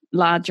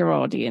larger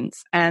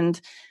audience. And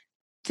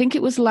I think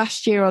it was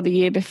last year or the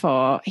year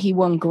before, he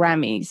won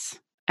Grammys.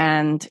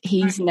 And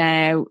he's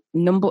now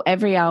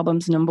every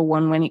album's number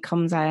one when it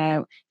comes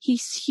out.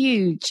 He's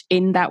huge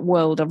in that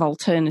world of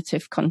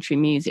alternative country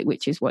music,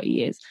 which is what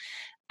he is.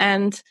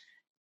 And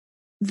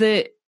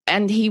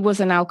he was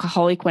an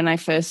alcoholic when I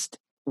first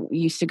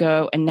used to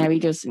go, and now he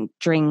doesn't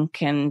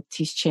drink, and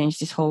he's changed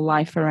his whole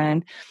life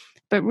around.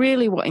 But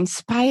really what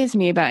inspires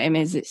me about him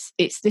is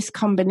it's this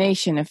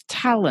combination of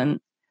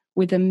talent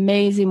with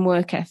amazing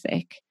work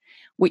ethic,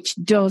 which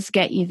does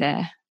get you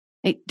there.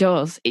 It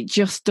does. It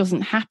just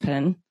doesn't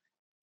happen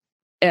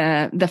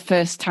the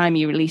first time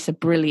you release a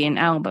brilliant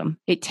album.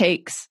 It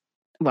takes,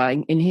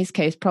 well, in his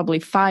case, probably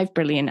 5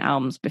 brilliant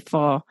albums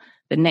before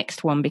the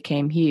next one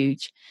became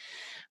huge.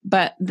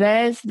 But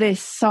there's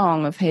this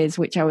song of his,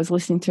 which I was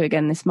listening to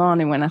again this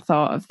morning when I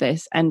thought of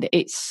this, and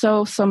it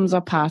so sums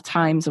up our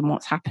times and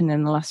what's happened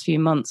in the last few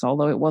months,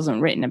 although it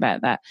wasn't written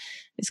about that.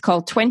 It's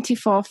called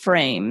 24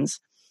 Frames.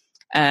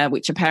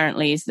 Which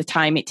apparently is the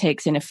time it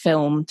takes in a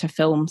film to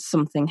film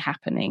something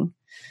happening.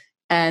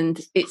 And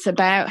it's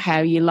about how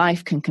your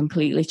life can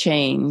completely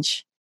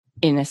change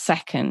in a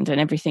second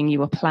and everything you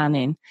were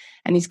planning.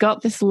 And he's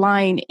got this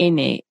line in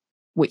it,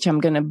 which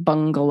I'm going to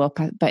bungle up,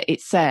 but it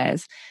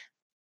says,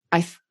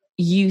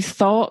 you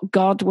thought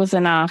God was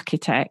an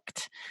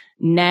architect.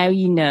 Now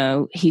you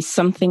know he's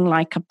something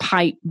like a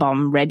pipe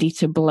bomb ready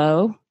to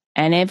blow.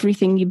 And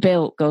everything you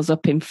built goes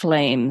up in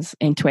flames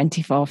in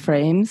 24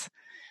 frames.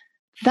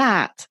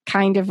 That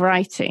kind of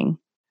writing,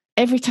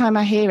 every time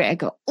I hear it, I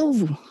go,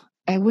 oh,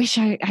 I wish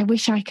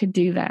I could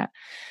do that.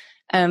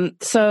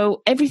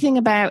 So everything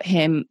about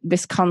him,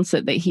 this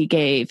concert that he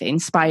gave,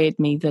 inspired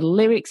me. The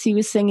lyrics he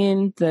was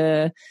singing,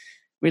 the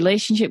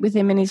relationship with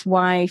him and his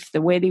wife,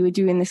 the way they were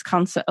doing this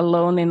concert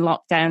alone in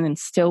lockdown and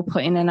still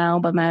putting an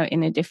album out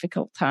in a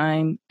difficult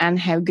time, and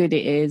how good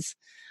it is.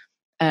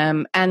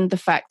 And the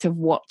fact of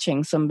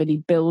watching somebody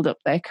build up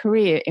their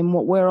career in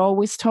what we're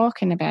always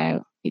talking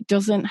about. It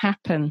doesn't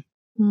happen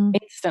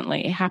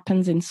instantly. It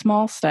happens in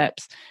small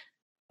steps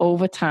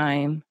over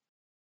time,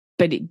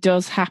 but it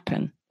does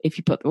happen if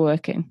you put the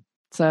work in.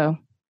 So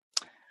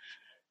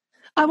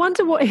I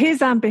wonder what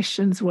his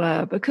ambitions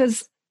were,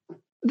 because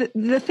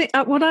the thing,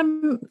 what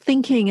I'm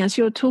thinking as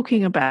you're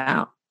talking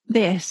about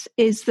this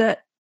is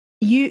that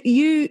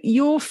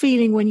your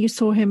feeling when you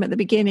saw him at the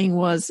beginning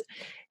was,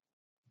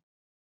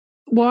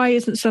 why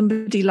isn't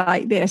somebody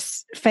like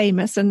this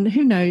famous? And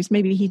who knows,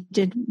 maybe he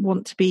did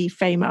want to be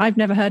famous. I've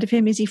never heard of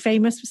him. Is he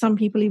famous? For some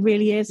people he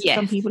really is. Yes.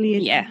 For some people he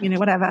is, yeah.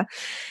 Whatever.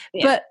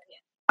 Yeah. But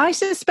I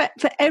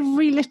suspect that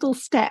every little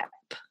step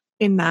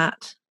in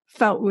that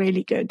felt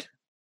really good.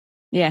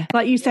 Yeah.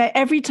 Like you say,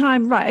 every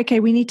time, right,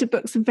 okay, we need to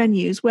book some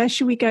venues. Where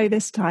should we go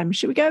this time?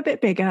 Should we go a bit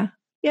bigger?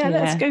 Yeah.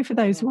 Let's go for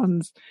those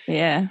ones.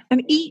 Yeah.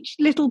 And each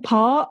little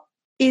part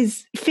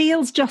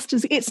feels just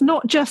as, it's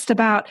not just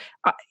about,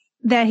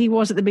 there he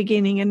was at the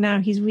beginning and now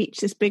he's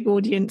reached this big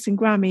audience in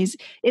Grammys.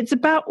 It's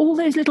about all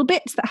those little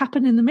bits that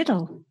happen in the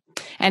middle.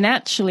 And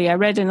actually, I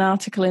read an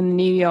article in the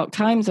New York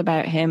Times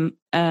about him.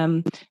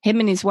 Him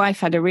and his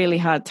wife had a really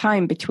hard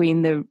time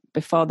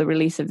before the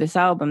release of this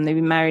album. They've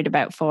been married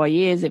about 4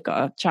 years. They've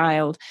got a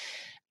child,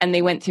 and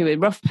they went through a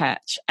rough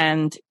patch.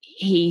 And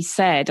he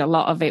said a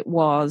lot of it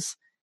was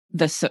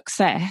the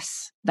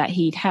success that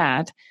he'd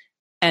had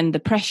and the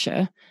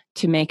pressure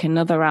to make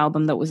another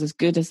album that was as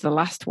good as the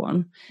last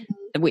one,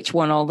 which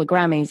won all the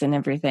Grammys and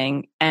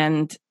everything.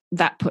 And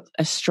that put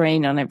a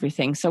strain on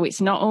everything. So it's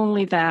not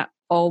only that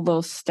all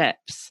those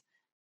steps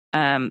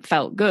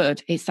felt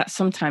good, it's that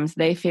sometimes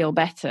they feel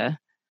better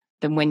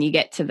than when you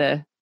get to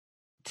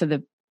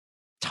the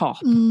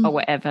top or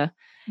whatever,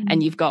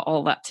 and you've got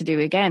all that to do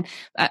again.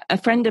 A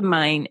friend of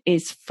mine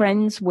is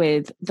friends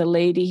with the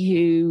lady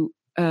who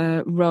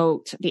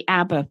wrote the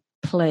ABBA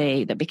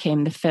play that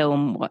became the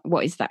film.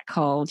 What is that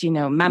called?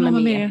 Mamma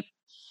Mia.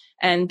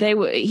 And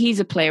he's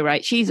a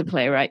playwright, she's a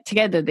playwright.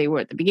 Together, they were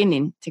at the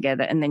beginning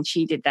together, and then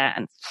she did that.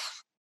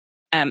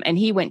 And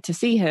he went to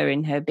see her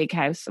in her big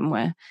house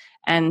somewhere.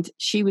 And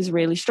she was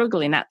really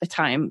struggling at the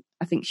time.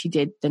 I think she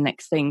did the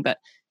next thing, but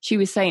she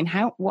was saying,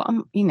 what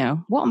am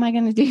I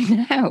going to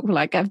do now?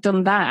 Like, I've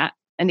done that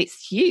and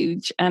it's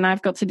huge and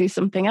I've got to do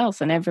something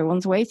else and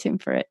everyone's waiting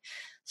for it.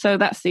 So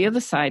that's the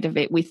other side of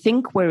it. We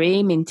think we're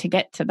aiming to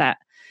get to that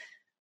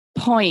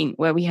point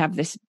where we have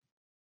this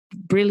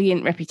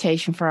brilliant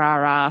reputation for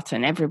our art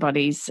and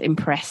everybody's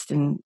impressed,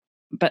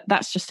 but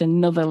that's just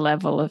another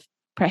level of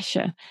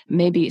pressure.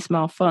 Maybe it's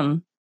more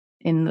fun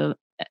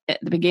at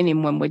the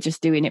beginning when we're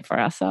just doing it for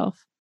ourselves.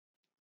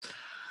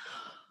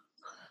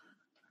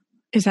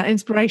 Is that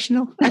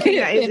inspirational? I think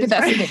that is.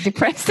 That's a bit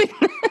depressing.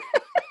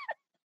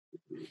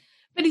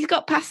 But he's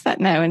got past that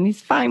now and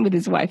he's fine with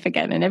his wife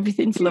again and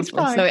everything's lovely.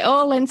 Fine. So it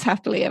all ends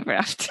happily ever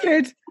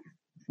after.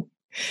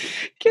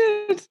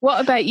 Good.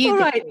 What about you? All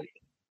right.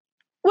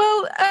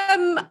 Well,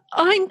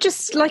 I'm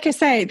just, like I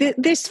say,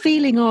 this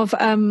feeling of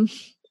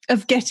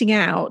getting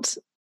out,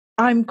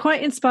 I'm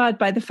quite inspired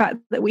by the fact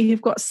that we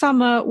have got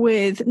summer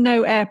with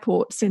no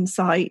airports in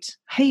sight.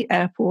 Hate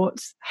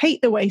airports,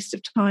 hate the waste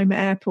of time at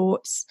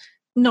airports.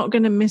 Not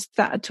going to miss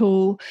that at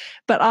all.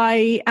 But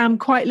I am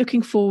quite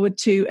looking forward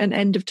to an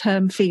end of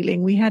term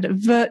feeling. We had a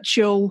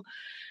virtual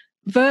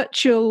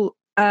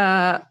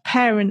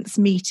parents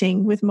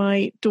meeting with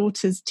my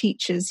daughter's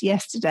teachers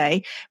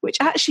yesterday, which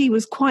actually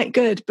was quite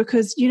good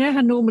because you know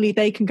how normally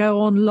they can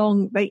go on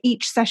long,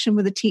 each session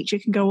with a teacher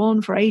can go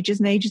on for ages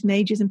and ages and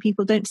ages and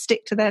people don't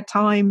stick to their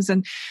times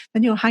and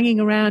then you're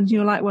hanging around and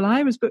you're like, well,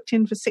 I was booked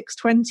in for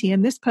 6:20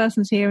 and this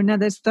person's here and now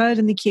there's third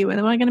in the queue and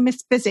am I going to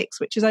miss physics,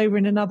 which is over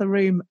in another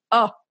room?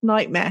 Oh,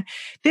 nightmare.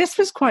 This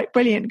was quite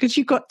brilliant because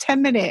you got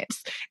 10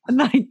 minutes and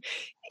like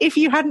if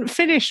you hadn't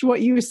finished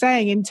what you were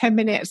saying in 10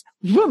 minutes,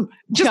 whoom,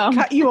 just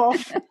cut you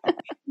off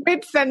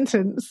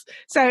mid-sentence.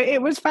 So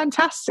it was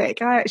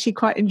fantastic. I actually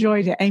quite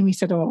enjoyed it. Amy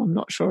said, oh, I'm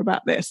not sure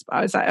about this. But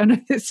I was like, oh no,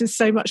 this is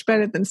so much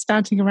better than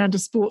standing around a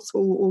sports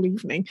hall all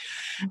evening.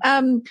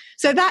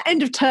 So that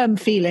end of term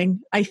feeling,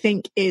 I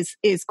think, is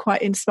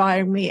quite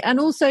inspiring me. And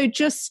also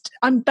just,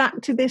 I'm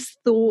back to this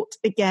thought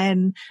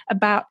again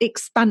about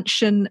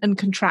expansion and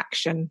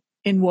contraction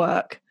in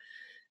work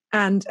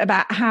and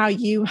about how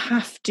you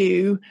have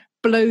to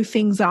blow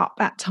things up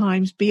at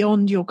times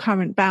beyond your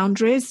current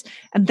boundaries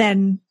and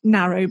then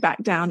narrow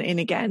back down in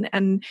again.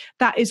 And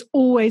that is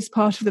always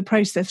part of the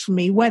process for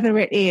me, whether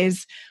it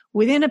is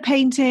within a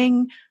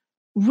painting,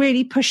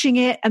 really pushing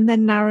it and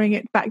then narrowing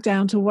it back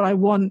down to what I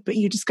want, but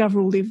you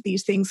discover all of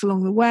these things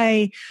along the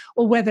way,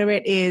 or whether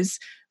it is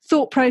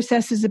thought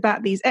processes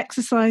about these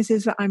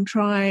exercises that I'm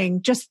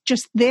trying, just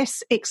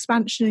this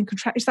expansion and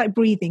contraction. It's like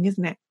breathing,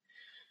 isn't it?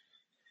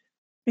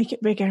 Make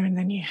it bigger and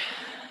then you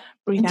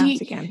breathe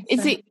out again.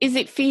 Is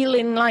it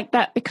feeling like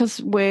that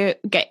because we're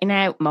getting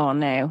out more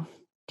now,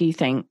 do you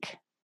think?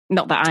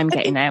 Not that I'm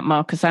getting out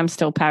more because I'm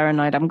still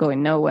paranoid, I'm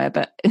going nowhere,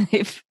 but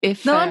if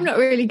no, I'm not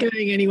really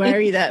going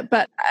anywhere either,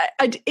 but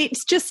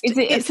it's just...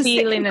 It's a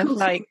feeling of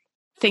like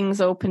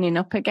things opening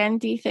up again,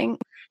 do you think?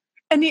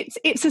 And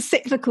it's a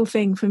cyclical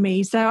thing for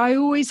me. So I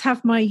always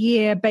have my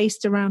year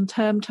based around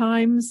term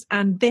times.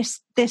 And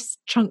this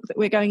chunk that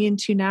we're going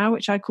into now,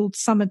 which I called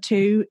Summer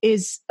 2,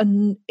 is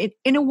in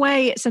a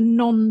way, it's a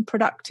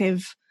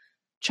non-productive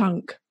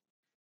chunk.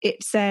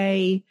 It's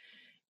a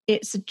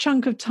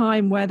chunk of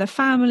time where the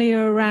family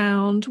are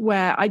around,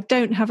 where I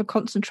don't have a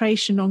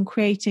concentration on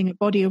creating a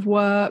body of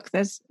work.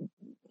 There's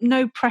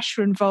no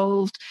pressure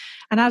involved.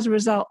 And as a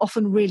result,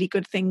 often really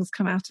good things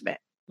come out of it.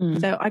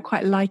 So I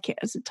quite like it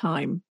as a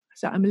time.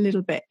 So I'm a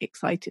little bit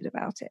excited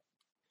about it.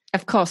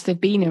 Of course, they've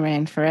been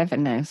around forever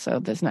now, so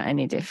there's not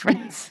any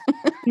difference.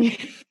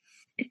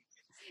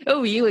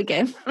 Oh, you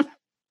again.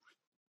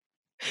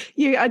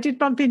 I did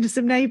bump into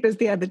some neighbours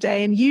the other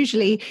day, and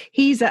usually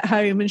he's at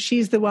home and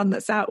she's the one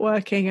that's out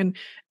working.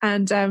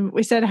 And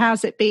we said,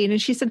 how's it been? And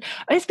she said,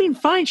 oh, it's been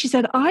fine. She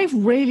said, I've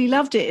really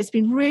loved it. It's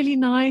been really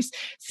nice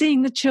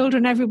seeing the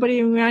children, everybody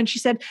around. She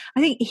said,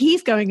 I think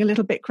he's going a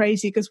little bit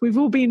crazy because we've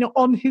all been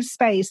on his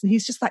space. And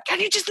he's just like,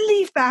 can you just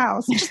leave the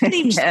house? Just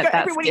leave, just go,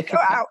 everybody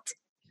difficult. Go out.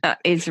 That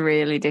is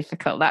really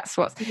difficult. That's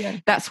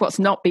what's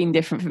not been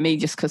different for me,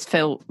 just because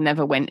Phil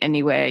never went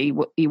anywhere.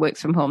 He works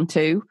from home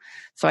too,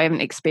 so I haven't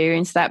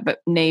experienced that. But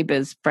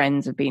neighbours,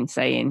 friends have been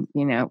saying,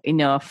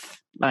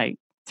 enough, like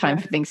time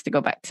for things to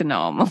go back to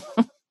normal.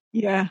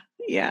 Yeah.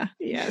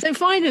 So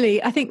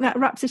finally, I think that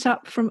wraps it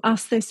up from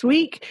us this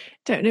week.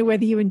 Don't know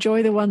whether you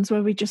enjoy the ones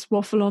where we just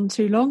waffle on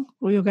too long,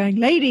 or you're going,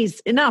 ladies,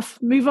 enough,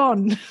 move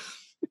on.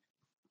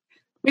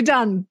 We're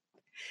done.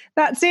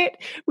 That's it.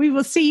 We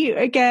will see you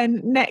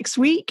again next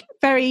week.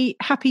 Very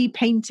happy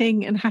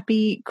painting and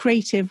happy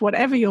creative,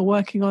 whatever you're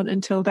working on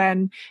until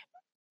then.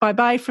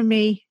 Bye-bye from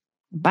me.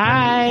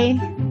 Bye.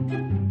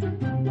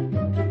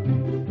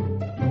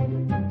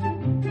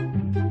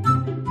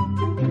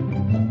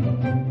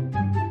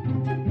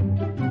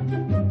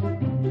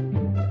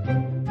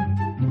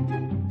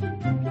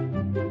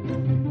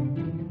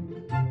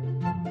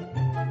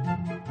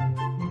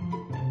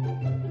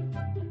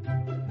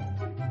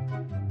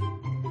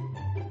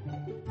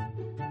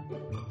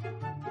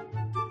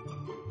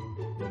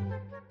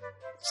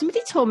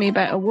 Somebody told me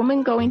about a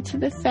woman going to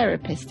the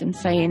therapist and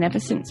saying, ever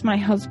since my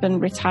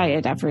husband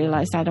retired, I've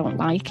realised I don't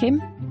like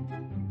him.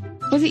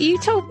 Was it you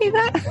told me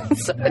that?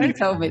 Somebody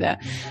told me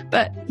that.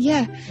 But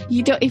yeah,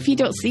 if you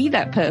don't see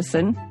that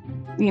person,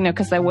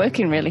 because they're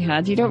working really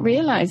hard, you don't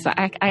realise that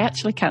I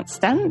actually can't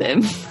stand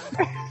him.